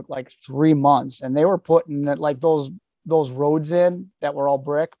itself took like 3 months, and they were putting like those roads in that were all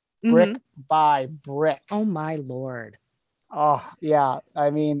brick, Mm-hmm. brick by brick. Oh my Lord. Oh yeah, I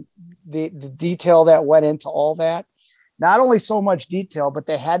mean the detail that went into all that. Not only so much detail, but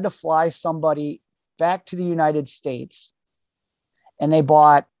they had to fly somebody back to the United States, and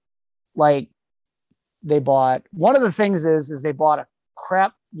like they bought one of the things is they bought a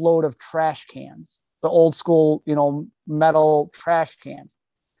crap load of trash cans, the old school, metal trash cans.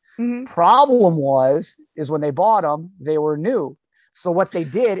 Mm-hmm. Problem is when they bought them, they were new. So what they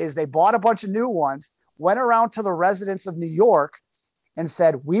did is they bought a bunch of new ones, went around to the residents of New York and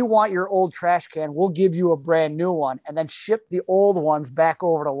said, "We want your old trash can. We'll give you a brand new one," and then shipped the old ones back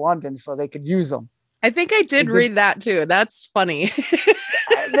over to London so they could use them. I think I did read that too. That's funny.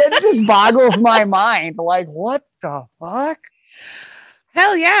 That just boggles my mind. Like, what the fuck?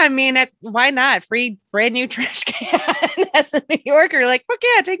 Hell yeah. I mean, why not? Free brand new trash can as a New Yorker. Like, fuck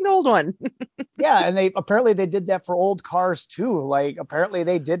yeah, take the old one. Yeah, and they did that for old cars too. Like, apparently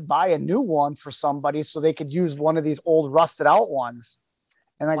they did buy a new one for somebody so they could use one of these old rusted out ones.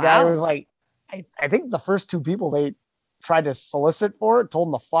 And the guy was like, I think the first two people they tried to solicit for it told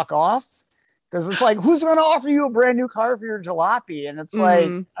him to fuck off. Because it's like, who's going to offer you a brand new car for your jalopy? And it's like,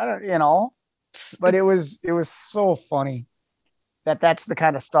 I don't, but it was so funny that's the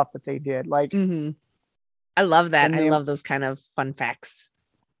kind of stuff that they did. Like, I love that. I love those kind of fun facts.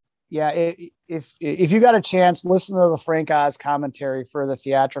 Yeah. If you got a chance, listen to the Frank Oz commentary for the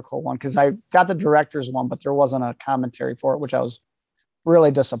theatrical one. Cause I got the director's one, but there wasn't a commentary for it, which I was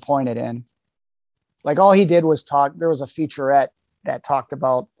really disappointed in. Like all he did was there was a featurette that talked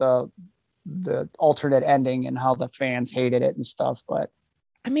about the alternate ending and how the fans hated it and stuff. But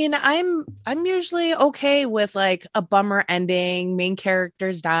I mean, I'm usually okay with like a bummer ending, main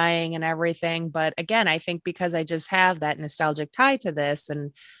characters dying and everything. But again, I think because I just have that nostalgic tie to this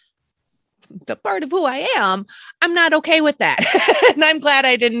and the part of who I am, I'm not okay with that. And I'm glad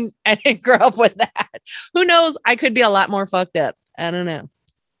I didn't grow up with that. Who knows? I could be a lot more fucked up. I don't know.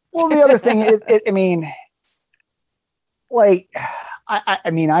 Well, the other thing is, I mean, like, I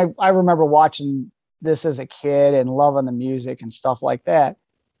mean, I remember watching this as a kid and loving the music and stuff like that.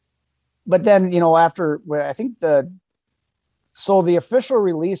 But then, after I think the official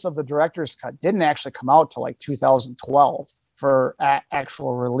release of the director's cut didn't actually come out till like 2012 for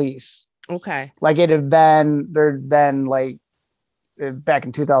actual release. Okay. Like there'd been like back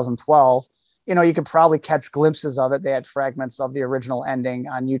in 2012, you could probably catch glimpses of it. They had fragments of the original ending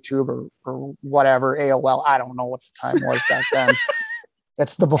on YouTube or whatever, AOL. I don't know what the time was back then.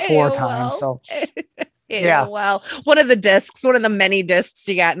 That's the before AOL. Time. So yeah. Well, one of the many discs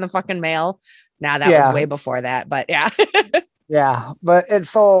you got in the fucking mail. Now that was way before that, but yeah. Yeah. But it's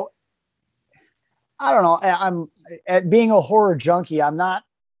so, I don't know. I'm at being a horror junkie.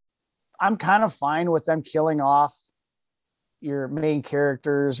 I'm kind of fine with them killing off your main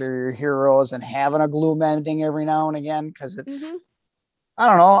characters or your heroes and having a gloom ending every now and again. Cause it's, I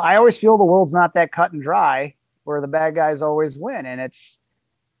don't know. I always feel the world's not that cut and dry where the bad guys always win.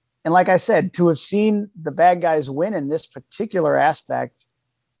 And like I said, to have seen the bad guys win in this particular aspect,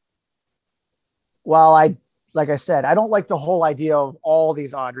 like I said, I don't like the whole idea of all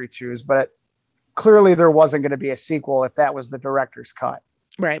these Audrey 2s, but clearly there wasn't going to be a sequel if that was the director's cut.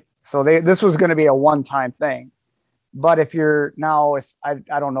 Right. So this was going to be a one-time thing. But if you're now, if I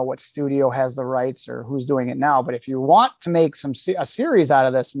don't know what studio has the rights or who's doing it now, but if you want to make a series out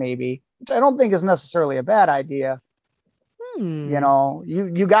of this, maybe, which I don't think is necessarily a bad idea, Hmm.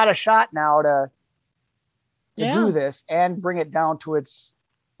 you got a shot now to Yeah. do this and bring it down to its,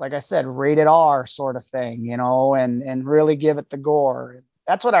 like I said, rated R sort of thing, and really give it the gore.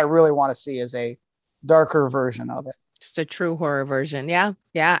 That's what I really want to see, is a darker version of it. Just a true horror version. Yeah.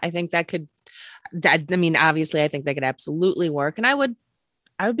 Yeah. I think that could, I mean, obviously, I think that could absolutely work. And I would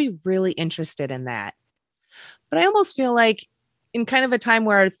be really interested in that. But I almost feel like in kind of a time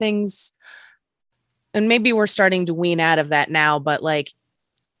where things, and maybe we're starting to wean out of that now, but like,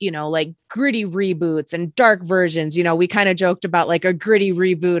 like gritty reboots and dark versions. We kind of joked about like a gritty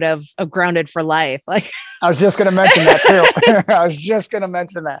reboot of Grounded for Life. Like I was just going to mention that too. I was just going to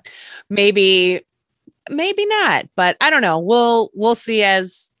mention that. maybe not, but I don't know. We'll see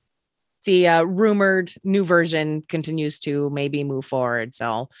as the rumored new version continues to maybe move forward.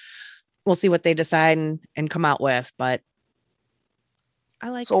 So we'll see what they decide and come out with. But I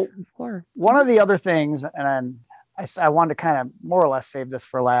like So horror. one of the other things, and I wanted to kind of more or less save this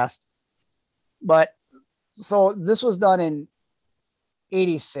for last, but so this was done in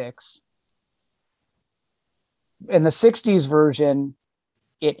 86. In the 60s version,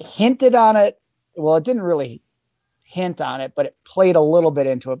 it hinted on it. Well, it didn't really hint on it, but it played a little bit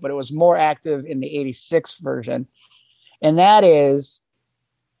into it, but it was more active in the 86 version. And that is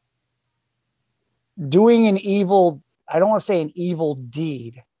doing an evil, I don't want to say an evil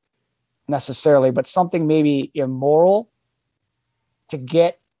deed necessarily, but something maybe immoral to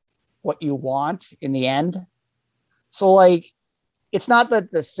get what you want in the end. So like, it's not that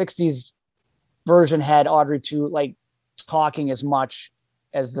the 60s version had Audrey 2 like talking as much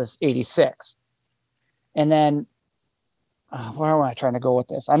as this 86. And then where am I trying to go with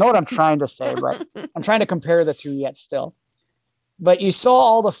this? I know what I'm trying to say, but I'm trying to compare the two yet still. But you saw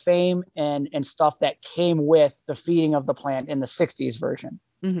all the fame and stuff that came with the feeding of the plant in the 60s version.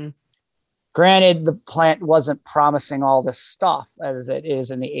 Mm-hmm. Granted, the plant wasn't promising all this stuff as it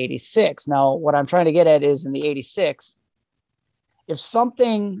is in the 86. Now, what I'm trying to get at is in the 86, if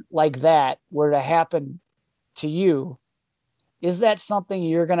something like that were to happen to you, is that something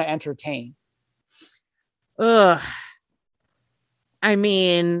you're going to entertain? Ugh. I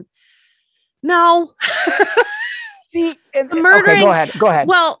mean, no. See, The murdering. Okay, go ahead.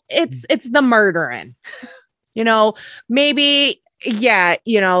 Well, it's the murdering. Maybe, yeah,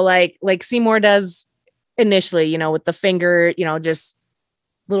 like Seymour does initially, with the finger, just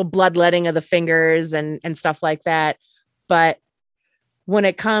little bloodletting of the fingers and stuff like that. But when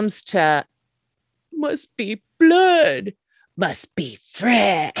it comes to must be blood, must be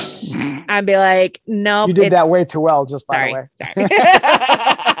fresh, I'd be like, nope. You did that way too well, just by the way.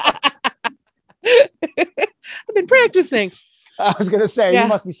 I've been practicing. I was going to say, You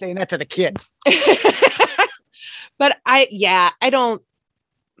must be saying that to the kids. But I don't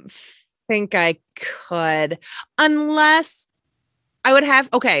think I could, unless I would have,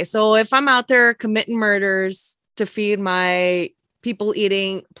 okay, so if I'm out there committing murders to feed my people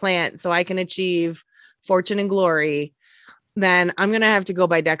eating plant so I can achieve fortune and glory, then I'm going to have to go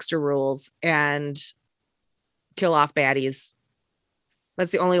by Dexter rules and kill off baddies.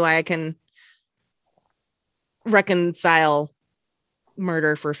 That's the only way I can reconcile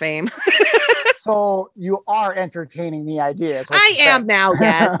murder for fame. So you are entertaining the idea. I am now,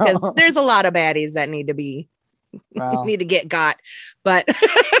 yes, because there's a lot of baddies that need to be need to get got. But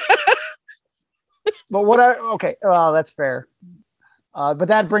that's fair. But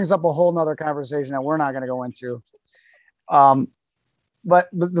that brings up a whole nother conversation that we're not going to go into. But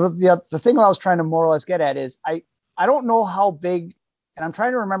the thing I was trying to more or less get at is I don't know how big, and I'm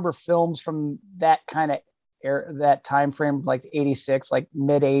trying to remember films from that kind of era, that time frame, like 86, like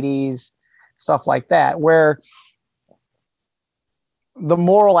mid 80s, stuff like that, where the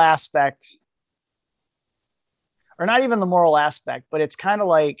moral aspect, or not even the moral aspect, but it's kind of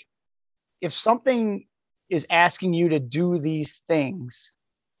like if something is asking you to do these things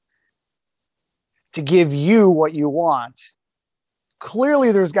to give you what you want,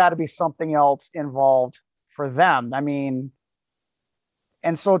 clearly there's got to be something else involved for them. I mean,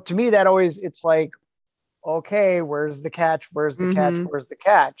 and so to me, that always, it's like, okay, where's the catch? Where's the catch? Where's the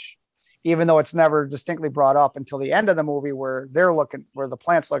catch? Even though it's never distinctly brought up until the end of the movie where the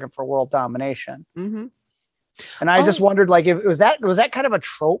plant's looking for world domination. Mm-hmm. And I just wondered, like, if was that kind of a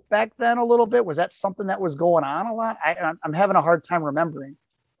trope back then a little bit? Was that something that was going on a lot? I'm having a hard time remembering,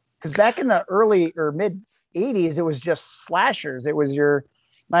 because back in the early or mid 80s, it was just slashers. It was your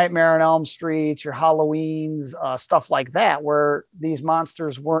Nightmare on Elm Street, your Halloweens, stuff like that, where these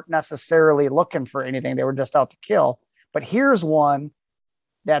monsters weren't necessarily looking for anything. They were just out to kill. But here's one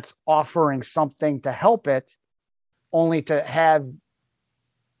that's offering something to help it, only to have,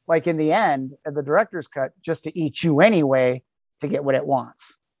 like in the end of the director's cut, just to eat you anyway to get what it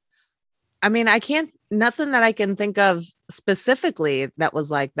wants. I mean, nothing that I can think of specifically that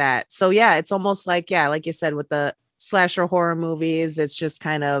was like that. So yeah, it's almost like, yeah, like you said, with the slasher horror movies, it's just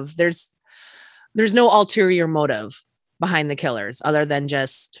kind of, there's no ulterior motive behind the killers other than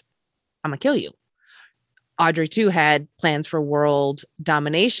just, I'm gonna kill you. Audrey too had plans for world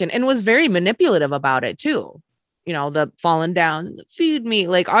domination and was very manipulative about it too. You know, the falling down, feed me.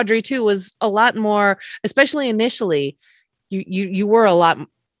 Like Audrey too was a lot more, especially initially, you were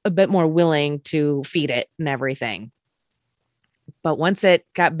a bit more willing to feed it and everything. But once it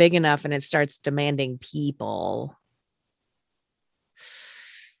got big enough and it starts demanding people.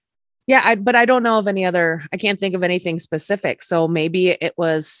 Yeah, but I don't know of any other, I can't think of anything specific. So maybe it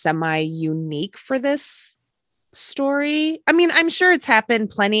was semi-unique for this story. I mean, I'm sure it's happened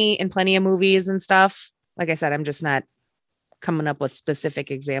plenty of movies and stuff. Like I said, I'm just not coming up with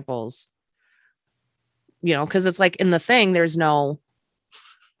specific examples. You know, because it's like in The Thing, there's no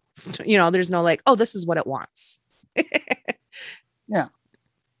like, oh, this is what it wants. Yeah.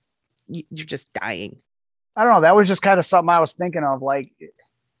 You're just dying. I don't know. That was just kind of something I was thinking of. Like,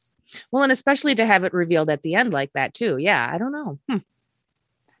 well, and especially to have it revealed at the end like that too. Yeah, I don't know.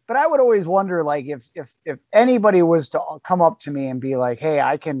 But I would always wonder, like, if anybody was to come up to me and be like, "Hey,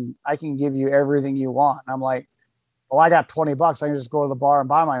 I can give you everything you want," and I'm like, "Well, I got $20. I can just go to the bar and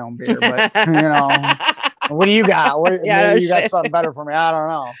buy my own beer." But what do you got? Maybe you got something better for me. I don't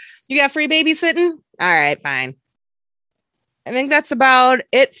know. You got free babysitting? All right, fine. I think that's about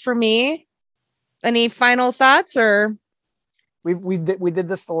it for me. Any final thoughts? Or we did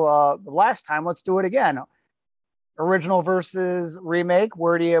this the last time. Let's do it again. Original versus remake.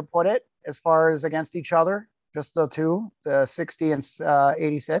 Where do you put it as far as against each other? Just the two, the 60 and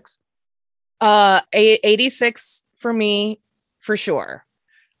 86. 86 for me, for sure.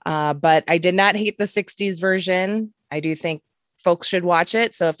 But I did not hate the 60s version. I do think folks should watch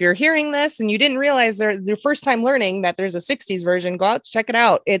it. So if you're hearing this and you didn't realize your first time learning that there's a 60s version, go out, check it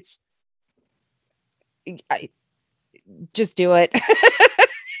out. Just do it.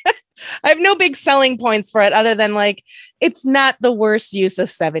 I have no big selling points for it other than like, it's not the worst use of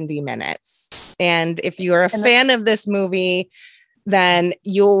 70 minutes. And if you're a fan of this movie, then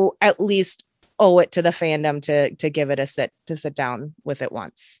you'll at least owe it to the fandom to give it to sit down with it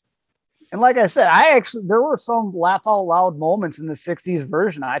once. And like I said, there were some laugh out loud moments in the 60s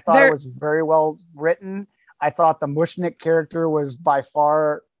version. I thought it was very well written. I thought the Mushnick character was by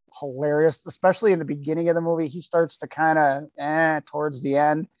far hilarious, especially in the beginning of the movie. He starts to kind of towards the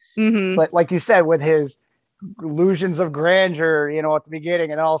end. Mm-hmm. But like you said, with his illusions of grandeur, at the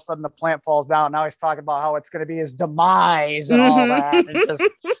beginning, and all of a sudden the plant falls down. Now he's talking about how it's going to be his demise and all that. It's just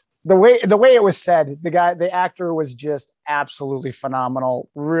the way it was said. The actor was just absolutely phenomenal,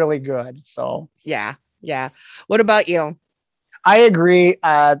 really good. So yeah. What about you? I agree,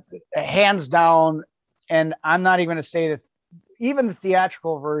 hands down. And I'm not even going to say that even the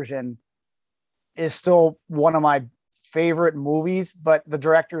theatrical version is still one of my favorite movies, but the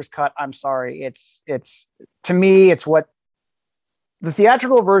director's cut, I'm sorry, it's to me, it's what the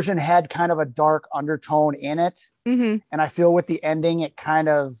theatrical version had kind of a dark undertone in it. Mm-hmm. And I feel with the ending, it kind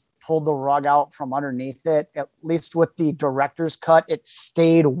of pulled the rug out from underneath it. At least with the director's cut, it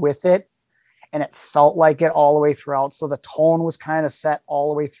stayed with it and it felt like it all the way throughout. So the tone was kind of set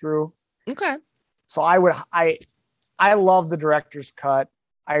all the way through. Okay. So I love the director's cut.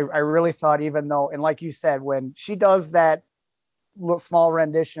 I really thought, even though, and like you said, when she does that little small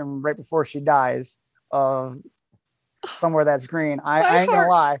rendition right before she dies of Somewhere That's Green, I ain't gonna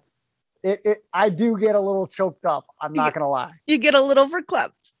lie, I do get a little choked up. I'm not gonna lie. You get a little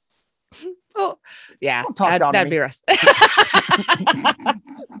verklempt. Oh, yeah, that'd be rough.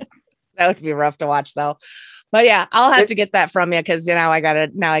 That would be rough to watch, though. But yeah, I'll have to get that from you because I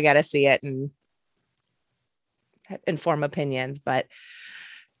gotta see it and inform opinions. But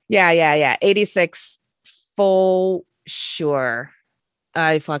yeah. 86 full sure.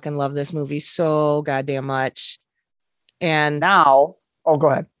 I fucking love this movie so goddamn much. And now, go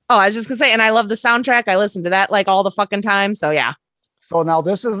ahead. Oh, I was just gonna say, and I love the soundtrack. I listen to that like all the fucking time. So yeah. So now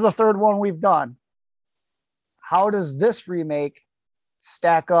this is the third one we've done. How does this remake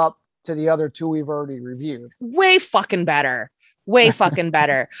stack up to the other two we've already reviewed? Way fucking better.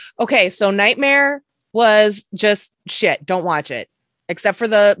 Okay, so Nightmare was just shit. Don't watch it. Except for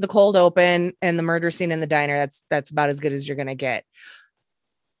the cold open and the murder scene in the diner. That's about as good as you're gonna get.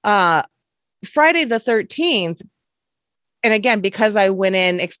 Friday the 13th, and again, because I went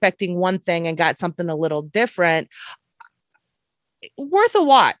in expecting one thing and got something a little different, worth a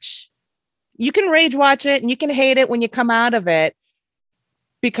watch. You can rage watch it and you can hate it when you come out of it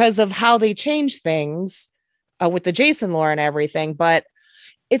because of how they change things with the Jason lore and everything, but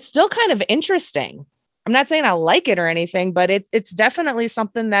it's still kind of interesting. I'm not saying I like it or anything, but it's definitely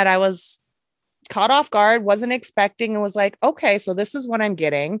something that I was caught off guard, wasn't expecting, and was like, okay, so this is what I'm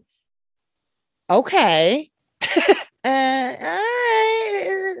getting. Okay. All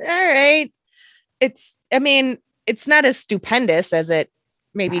right. I mean, it's not as stupendous as it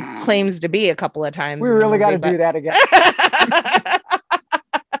maybe claims to be a couple of times. We really got to do that again.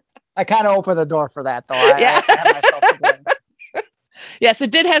 I kind of opened the door for that, though. I had myself to blame. Yes,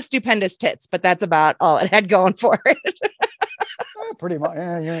 it did have stupendous tits, but that's about all it had going for it. Pretty much.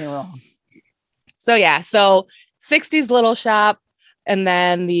 Yeah, you ain't wrong. So, yeah. So 60s Little Shop, and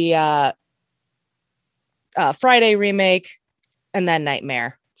then the Friday remake, and then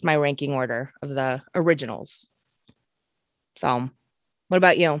Nightmare. It's my ranking order of the originals. So, what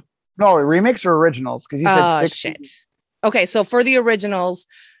about you? No, remakes or originals? Because you said 60. Shit. Okay, so for the originals,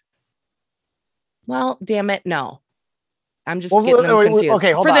 well, damn it, no. I'm just getting them confused.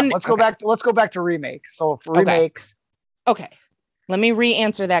 Okay, hold on. Let's go back to remake. So for remakes. Okay. Let me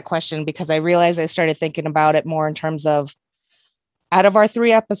re-answer that question because I realized I started thinking about it more in terms of out of our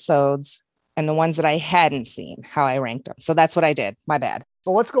 3 episodes and the ones that I hadn't seen, how I ranked them. So that's what I did. My bad.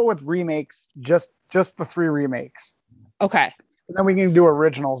 So let's go with remakes, just the 3 remakes. Okay. And then we can do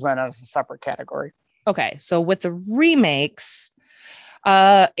originals then as a separate category. Okay. So with the remakes,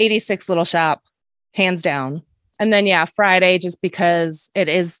 86 Little Shop, hands down. And then, yeah, Friday, just because it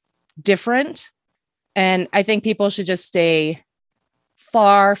is different. And I think people should just stay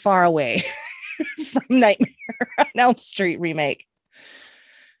far, far away from Nightmare on Elm Street remake.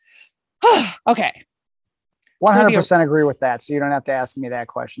 Okay. 100% agree with that. So you don't have to ask me that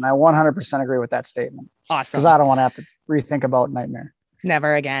question. I 100% agree with that statement. Awesome. Because I don't want to have to rethink about Nightmare.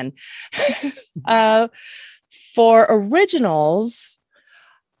 Never again. For originals,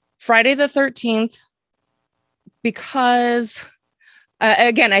 Friday the 13th, because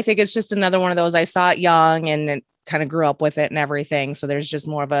again, I think it's just another one of those, I saw it young and kind of grew up with it and everything. So there's just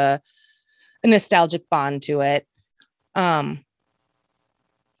more of a nostalgic bond to it. I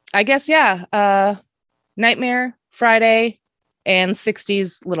guess, yeah. Nightmare, Friday, and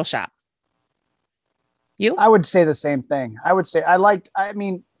 60s Little Shop. You? I would say the same thing.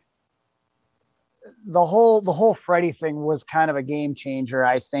 The whole Freddy thing was kind of a game changer,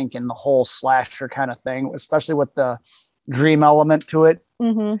 I think, in the whole slasher kind of thing, especially with the dream element to it.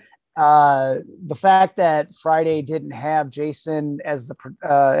 Mm-hmm. The fact that Friday didn't have Jason as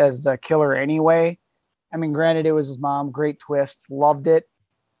the killer anyway. I mean, granted, it was his mom. Great twist. Loved it.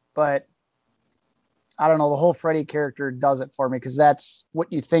 But I don't know. The whole Freddy character does it for me because that's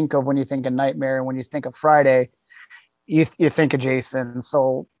what you think of when you think of Nightmare. And when you think of Friday, you think of Jason.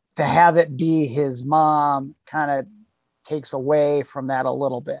 So to have it be his mom kind of takes away from that a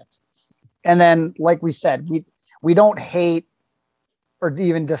little bit. And then, like we said, we don't hate or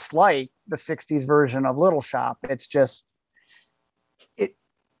even dislike the 60s version of Little Shop. It's just, it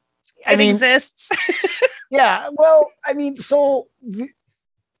exists. Yeah. Well, I mean, so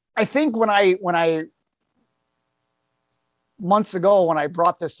I think when I months ago, when I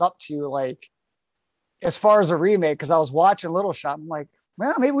brought this up to you, like, as far as a remake, because I was watching Little Shop, I'm like,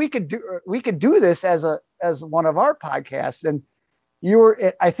 well, maybe we could do this as one of our podcasts. And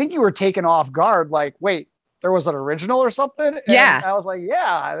I think you were taken off guard. Like, wait, there was an original or something. And yeah. I was like,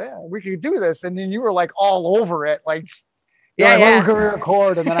 yeah, we could do this. And then you were like all over it. Like, yeah. We're going to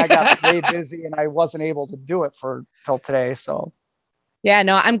record. And then I got way busy and I wasn't able to do it till today. So. Yeah,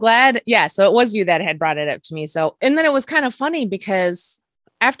 no, I'm glad. Yeah. So it was you that had brought it up to me. So, and then it was kind of funny because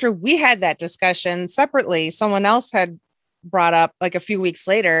after we had that discussion separately, someone else had brought up like a few weeks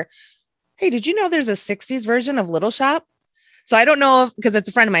later, hey, did you know there's a 60s version of Little Shop? So I don't know because it's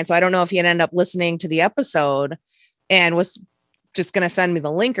a friend of mine. So I don't know if he had ended up listening to the episode and was just going to send me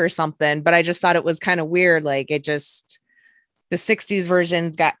the link or something. But I just thought it was kind of weird. Like the 60s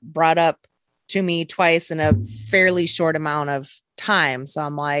version got brought up to me twice in a fairly short amount of time. So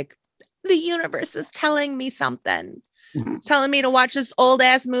I'm like, the universe is telling me something. It's telling me to watch this old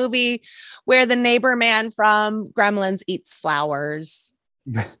ass movie where the neighbor man from Gremlins eats flowers.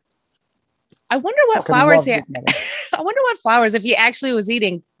 I wonder what flowers I wonder what flowers, if he actually was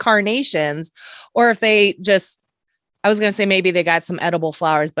eating carnations or if they just, I was going to say maybe they got some edible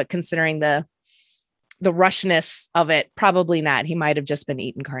flowers, but considering the rushness of it, probably not. He might have just been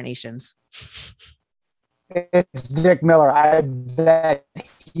eating carnations. It's Dick Miller. I bet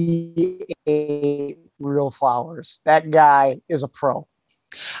he ate real flowers. That guy is a pro.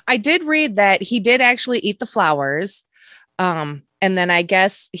 I did read that he did actually eat the flowers. And then I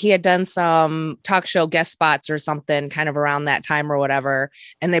guess he had done some talk show guest spots or something kind of around that time or whatever.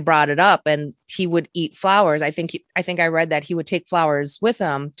 And they brought it up and he would eat flowers. I think I read that he would take flowers with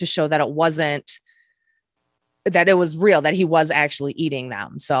him to show that it wasn't, that it was real, that he was actually eating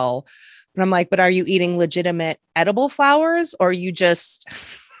them. So, but I'm like, but are you eating legitimate edible flowers or you just,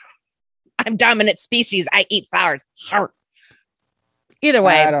 I'm dominant species, I eat flowers. Either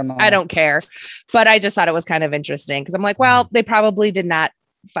way, I don't care. But I just thought it was kind of interesting because I'm like, well, they probably did not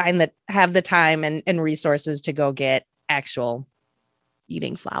have the time and resources to go get actual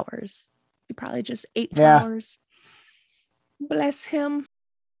eating flowers. He probably just ate flowers. Bless him.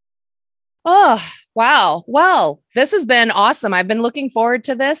 Oh, wow. Well, this has been awesome. I've been looking forward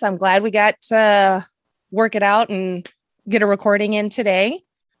to this. I'm glad we got to work it out and get a recording in today.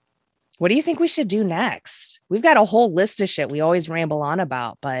 What do you think we should do next? We've got a whole list of shit we always ramble on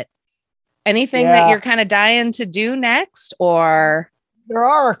about, but anything that you're kind of dying to do next, or? There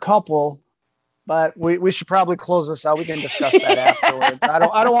are a couple, but we should probably close this out. We can discuss that afterwards.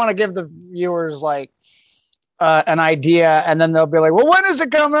 I don't want to give the viewers like an idea and then they'll be like, well, when is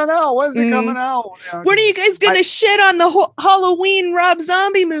it coming out? When's it coming out? You know, when are you guys going to shit on the Halloween Rob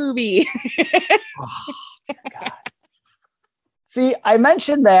Zombie movie? Oh, God. See, I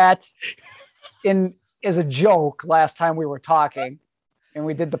mentioned that as a joke last time we were talking and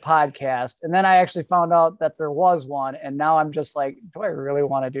we did the podcast. And then I actually found out that there was one. And now I'm just like, do I really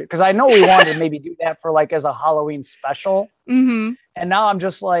want to do it? Because I know we wanted to maybe do that for like as a Halloween special. Mm-hmm. And now I'm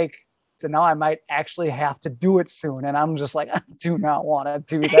just like, so now I might actually have to do it soon. And I'm just like, I do not want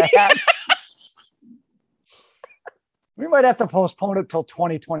to do that. We might have to postpone it till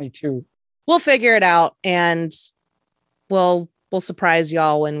 2022. We'll figure it out and we'll surprise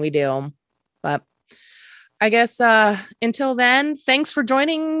y'all when we do. But I guess until then, thanks for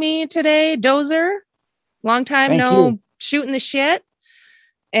joining me today, Dozer. Long time shooting the shit.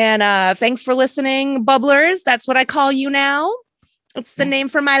 And thanks for listening, Bubblers. That's what I call you now. It's the name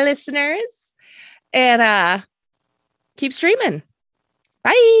for my listeners. And keep streaming.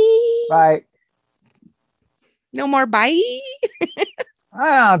 Bye. Bye. No more bye.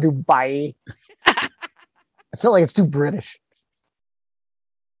 I don't do bye. I feel like it's too British.